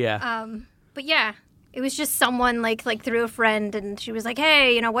 Sure, yeah. But yeah, it was just someone like through a friend, and she was like,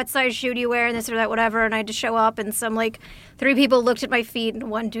 hey, what size shoe do you wear, and this or that, whatever, and I had to show up, and some three people looked at my feet,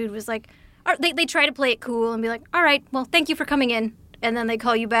 and one dude was like, they try to play it cool and be like, all right, well, thank you for coming in. And then they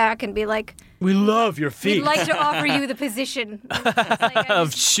call you back and be like, we love your feet. We'd like to offer you the position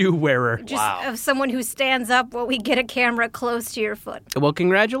of shoe wearer. Just of someone who stands up while we get a camera close to your foot. Well,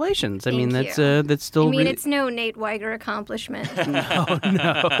 congratulations. I mean, that's still. It's no Nate Wiger accomplishment. No.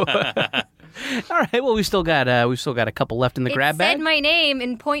 All right. Well, we've still got a couple left in the grab bag. It said my name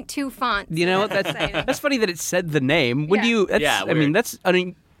in 0.2 font. That's funny that it said the name. When do you? That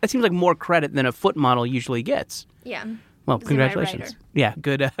seems like more credit than a foot model usually gets. Yeah. Well, congratulations. Yeah,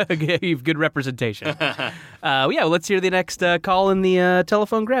 good. You've good representation. Let's hear the next call in the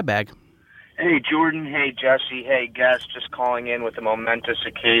telephone grab bag. Hey, Jordan. Hey, Jesse. Hey, guest. Just calling in with a momentous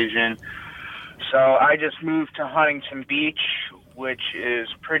occasion. So I just moved to Huntington Beach, which is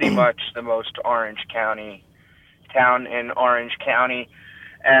pretty much the most Orange County town in Orange County.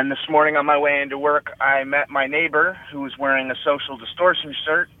 And this morning on my way into work, I met my neighbor who was wearing a Social Distortion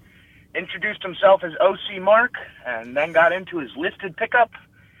shirt, introduced himself as O.C. Mark, and then got into his lifted pickup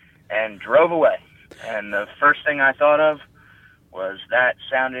and drove away. And the first thing I thought of was that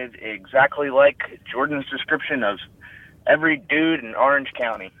sounded exactly like Jordan's description of every dude in Orange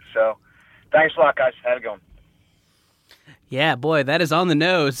County. So thanks a lot, guys. Have a good one. Yeah, boy, that is on the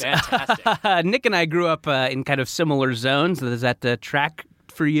nose. Fantastic. Nick and I grew up in kind of similar zones. Does that track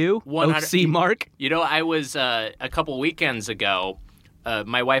for you, O.C. Mark? I was a couple weekends ago,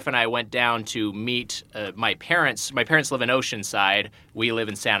 my wife and I went down to meet my parents. My parents live in Oceanside. We live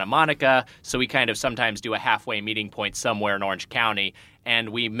in Santa Monica, so we kind of sometimes do a halfway meeting point somewhere in Orange County. And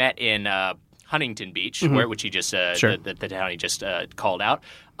we met in Huntington Beach, which he just the town he just called out.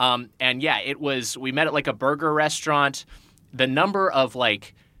 And yeah, we met at like a burger restaurant. The number of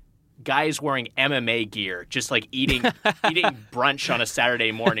like guys wearing MMA gear, just like eating brunch on a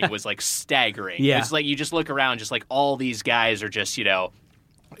Saturday morning was like staggering. Yeah. It's like you just look around, just like all these guys are just,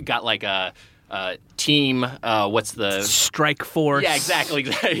 got like a team, what's the... Strike Force. Yeah, exactly.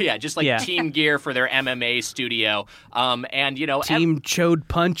 Yeah, just like team gear for their MMA studio. And, Team Chode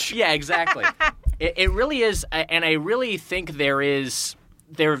Punch. Yeah, exactly. It really is, and I really think there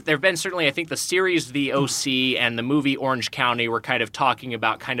have been certainly, I think the series The OC and the movie Orange County were kind of talking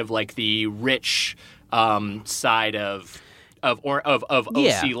about kind of like the rich side of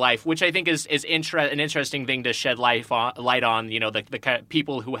OC life, which I think is an interesting thing to shed light on. The kind of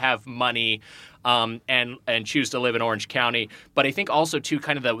people who have money and choose to live in Orange County. But I think also too,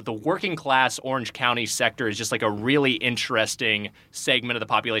 kind of the working class Orange County sector is just like a really interesting segment of the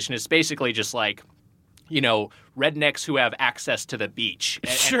population. It's basically just like, rednecks who have access to the beach.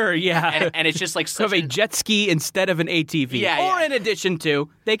 And it's just like have a jet ski instead of an ATV. Or in addition to,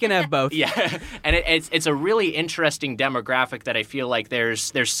 they can have both. Yeah, and it's a really interesting demographic that I feel like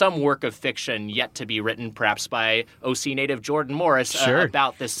there's some work of fiction yet to be written, perhaps by OC native Jordan Morris,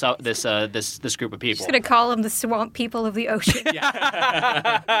 about this group of people. Just gonna call them the swamp people of the ocean.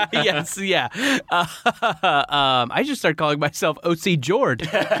 Yes, yeah. I should start calling myself OC Jord.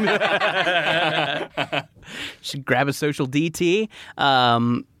 Should grab a social DT.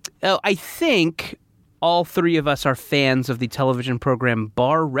 I think all three of us are fans of the television program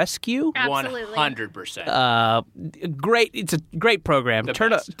Bar Rescue. Absolutely. 100%. Great. It's a great program.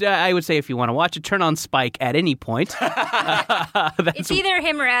 I would say if you want to watch it, turn on Spike at any point. It's either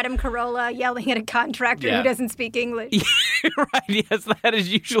him or Adam Carolla yelling at a contractor who doesn't speak English. Right, yes, that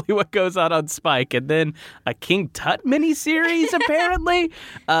is usually what goes on Spike. And then a King Tut miniseries, apparently.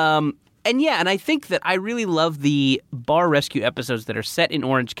 And I think that I really love the Bar Rescue episodes that are set in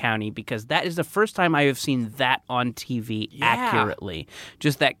Orange County because that is the first time I have seen that on TV accurately.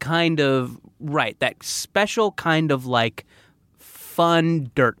 Just that kind of, that special kind of like fun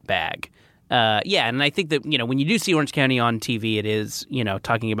dirtbag. And I think that, when you do see Orange County on TV, it is,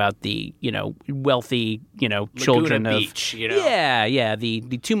 talking about the, wealthy, children Laguna of... Beach,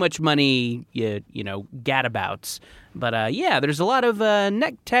 the too much money, gadabouts. But, there's a lot of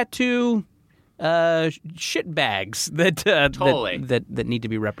neck tattoo shit bags that that need to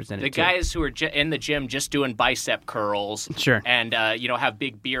be represented. The guys who are in the gym just doing bicep curls. Sure. And, have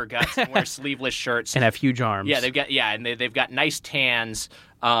big beer guts and wear sleeveless shirts. And have huge arms. Yeah, they've got nice tans.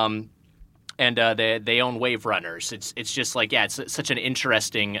 And they own Wave Runners. It's just like it's such an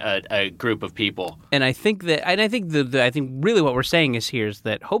interesting group of people. And I think really what we're saying is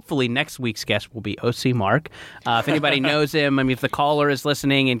that hopefully next week's guest will be OC Mark. If anybody knows him, if the caller is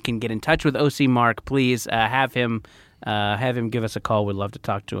listening and can get in touch with OC Mark, please have him give us a call. We'd love to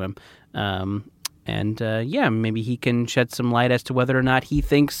talk to him. Maybe he can shed some light as to whether or not he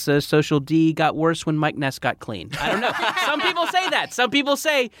thinks Social D got worse when Mike Ness got clean. I don't know. Some people say that. Some people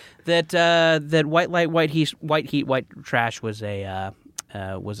say that White Light, White Heat, White Trash was a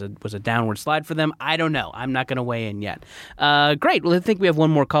downward slide for them. I don't know. I'm not going to weigh in yet. Great. Well, I think we have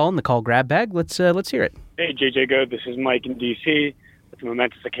one more call in the call grab bag. Let's hear it. Hey, JJ Go. This is Mike in D.C. It's a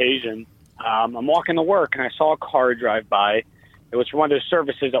momentous occasion. I'm walking to work and I saw a car drive by. It was from one of those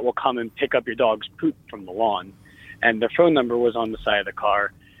services that will come and pick up your dog's poop from the lawn. And their phone number was on the side of the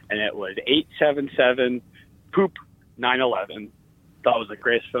car, and it was 877-POOP-911. That was the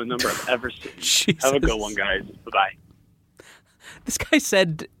greatest phone number I've ever seen. Jesus. Have a good one, guys. Bye-bye. This guy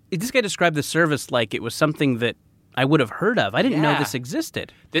described the service like it was something that I would have heard of. I didn't know this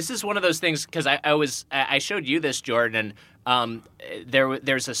existed. This is one of those things because I showed you this, Jordan, and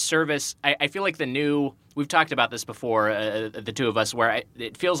there's a service. I feel like we've talked about this before, the two of us, where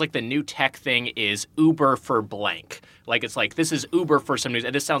it feels like the new tech thing is Uber for blank. Like it's like this is Uber for some news,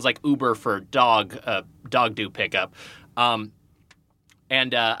 and this sounds like Uber for dog do pickup.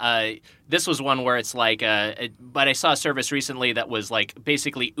 This was one where it's like, but I saw a service recently that was like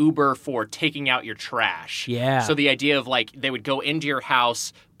basically Uber for taking out your trash. Yeah. So the idea of like they would go into your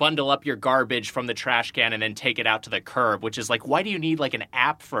house, bundle up your garbage from the trash can, and then take it out to the curb, which is like, why do you need like an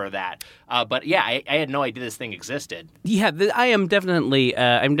app for that? But yeah, I had no idea this thing existed. Yeah, I am definitely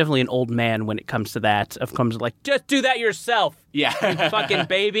an old man when it comes to that. Of comes like, just do that yourself. Yeah. You fucking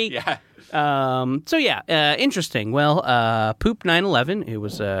baby. Yeah. Interesting. Well, Poop 911. It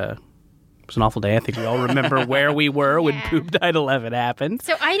was was an awful day. I think we all remember where we were when Poop 9/11 happened.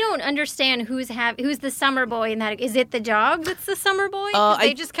 So I don't understand who's the summer boy in that. Is it the dog that's the summer boy? 'Cause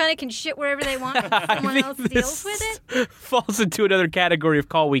they just kind of can shit wherever they want and someone else deals with it? Falls into another category of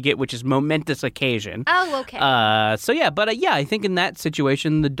call we get, which is momentous occasion. Oh, okay. I think in that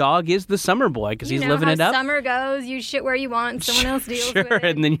situation, the dog is the summer boy because he's living it up. Summer goes, you shit where you want, and someone else deals with it.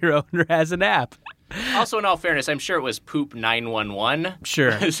 And then your owner has a nap. Also, in all fairness, I'm sure it was Poop 911.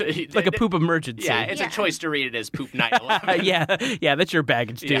 Sure. Like a poop emergency. Yeah, it's a choice to read it as Poop 911. yeah, that's your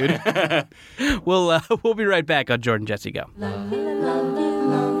baggage, dude. Yeah. We'll be right back on Jordan Jesse Go.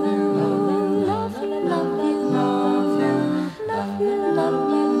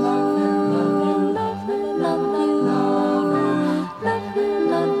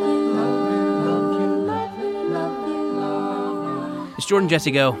 It's Jordan Jesse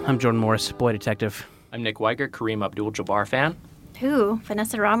Go. I'm Jordan Morris, boy detective. I'm Nick Wiger, Kareem Abdul-Jabbar fan. Who?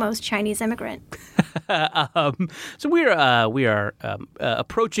 Vanessa Ramos, Chinese immigrant. So we are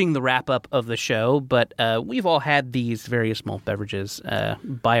approaching the wrap up of the show, but we've all had these various malt beverages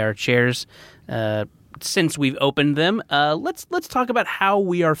by our chairs since we've opened them. Let's talk about how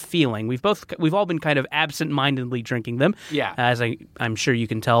we are feeling. We've all been kind of absent-mindedly drinking them. Yeah. As I'm sure you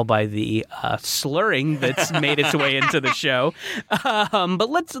can tell by the slurring that's made its way into the show. But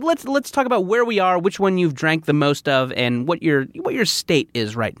let's talk about where we are, which one you've drank the most of, and what your state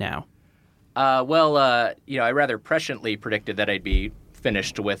is right now. I rather presciently predicted that I'd be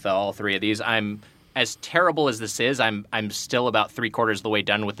finished with all three of these. As terrible as this is, I'm still about 3/4 of the way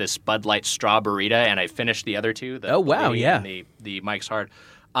done with this Bud Light Straw Burrito, and I finished the other two. And the Mike's Hard.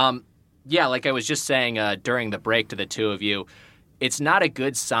 Like I was just saying during the break to the two of you, it's not a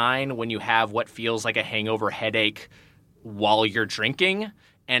good sign when you have what feels like a hangover headache while you're drinking.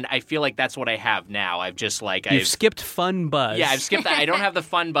 And I feel like that's what I have now. I've skipped fun buzz. Yeah, I've skipped that. I don't have the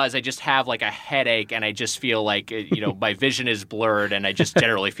fun buzz. I just have like a headache, and I just feel like my vision is blurred, and I just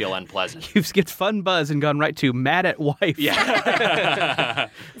generally feel unpleasant. You've skipped fun buzz and gone right to mad at wife. Yeah.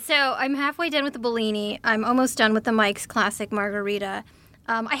 So I'm halfway done with the Bellini. I'm almost done with the Mike's Classic Margarita.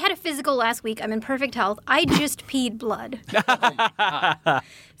 I had a physical last week. I'm in perfect health. I just peed blood.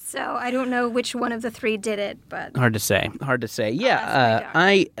 So I don't know which one of the three did it, but hard to say. Yeah,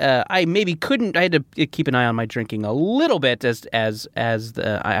 I maybe couldn't. I had to keep an eye on my drinking a little bit as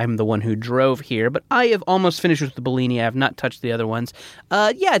I'm the one who drove here. But I have almost finished with the Bellini. I have not touched the other ones.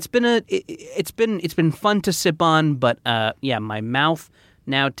 It's been fun to sip on, but my mouth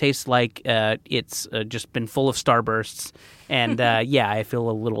now tastes like it's just been full of Starbursts, and I feel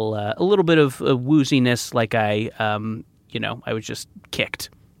a little bit of wooziness, like I was just kicked.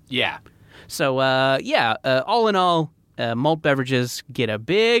 Yeah. So all in all, malt beverages get a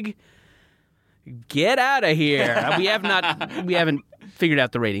big get out of here. We haven't figured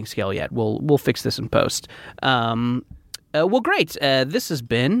out the rating scale yet. We'll fix this in post. Well, great. This has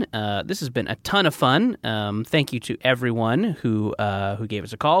been a ton of fun. Thank you to everyone who gave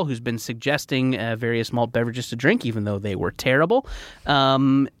us a call, who's been suggesting various malt beverages to drink, even though they were terrible.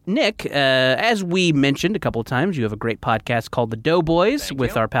 Nick, as we mentioned a couple of times, you have a great podcast called The Doughboys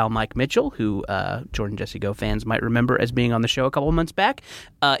with our pal Mike Mitchell, who Jordan Jesse Go fans might remember as being on the show a couple of months back.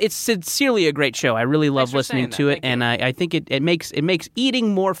 It's sincerely a great show. I really love listening to it, and I think it makes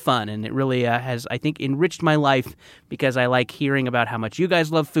eating more fun, and it really has, I think, enriched my life because I like hearing about how much you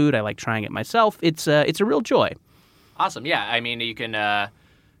guys love food. I like trying it myself. It's a real joy. Awesome. Yeah. I mean, you can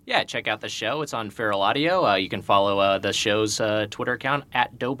check out the show. It's on Feral Audio. You can follow the show's Twitter account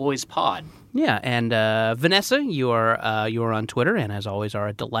at DoughboysPod. Yeah, and Vanessa, you are on Twitter, and as always, are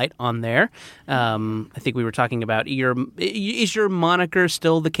a delight on there. I think we were talking about is your moniker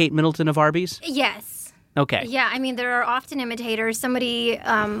still the Kate Middleton of Arby's? Yes. Okay. Yeah, I mean, there are often imitators. Somebody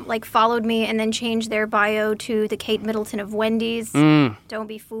followed me and then changed their bio to the Kate Middleton of Wendy's. Don't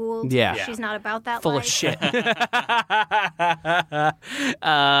be fooled. Yeah. She's not about that Full life. of shit.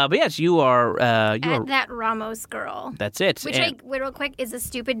 But yes, you are that Ramos girl. That's it. Which, real quick, is a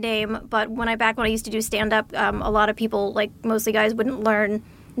stupid name, but when I used to do stand-up, a lot of people, mostly guys, wouldn't learn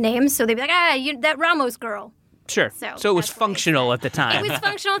names, so they'd be like, that Ramos girl. Sure. So it was functional at the time. It was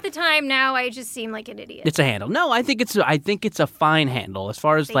functional at the time. Now I just seem like an idiot. It's a handle. No, I think it's a fine handle. As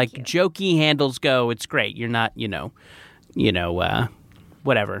far as jokey handles go, it's great. You're not,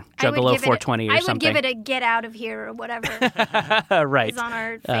 whatever, Juggalo 420 or something. I would give it a get out of here or whatever. Right. Is on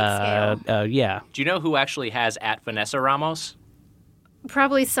our fake scale. Yeah. Do you know who actually has at Vanessa Ramos?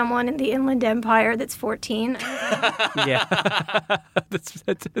 Probably someone in the Inland Empire that's 14. Yeah,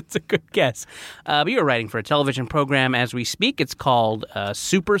 that's a good guess. But you're writing for a television program as we speak. It's called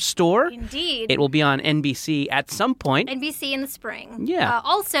Superstore. Indeed. It will be on NBC at some point. NBC in the spring. Yeah.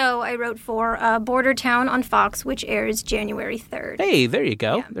 Also, I wrote for Border Town on Fox, which airs January 3rd. Hey, there you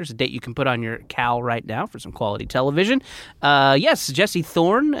go. Yeah. There's a date you can put on your cal right now for some quality television. Yes, Jesse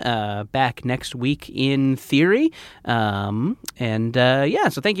Thorne back next week in theory.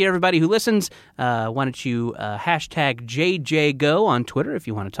 So thank you to everybody who listens. Why don't you hashtag JJGo on Twitter if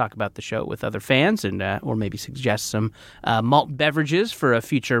you want to talk about the show with other fans and or maybe suggest some malt beverages for a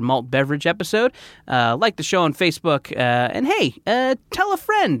future malt beverage episode. Like the show on Facebook. And hey, tell a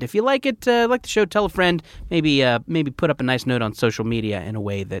friend. If you like it, like the show, tell a friend. Maybe put up a nice note on social media in a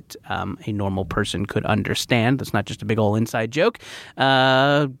way that a normal person could understand. That's not just a big old inside joke.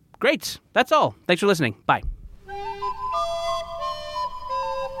 Great. That's all. Thanks for listening. Bye.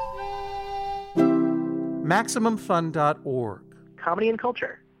 MaximumFun.org. Comedy and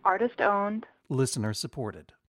culture. Artist owned. Listener supported.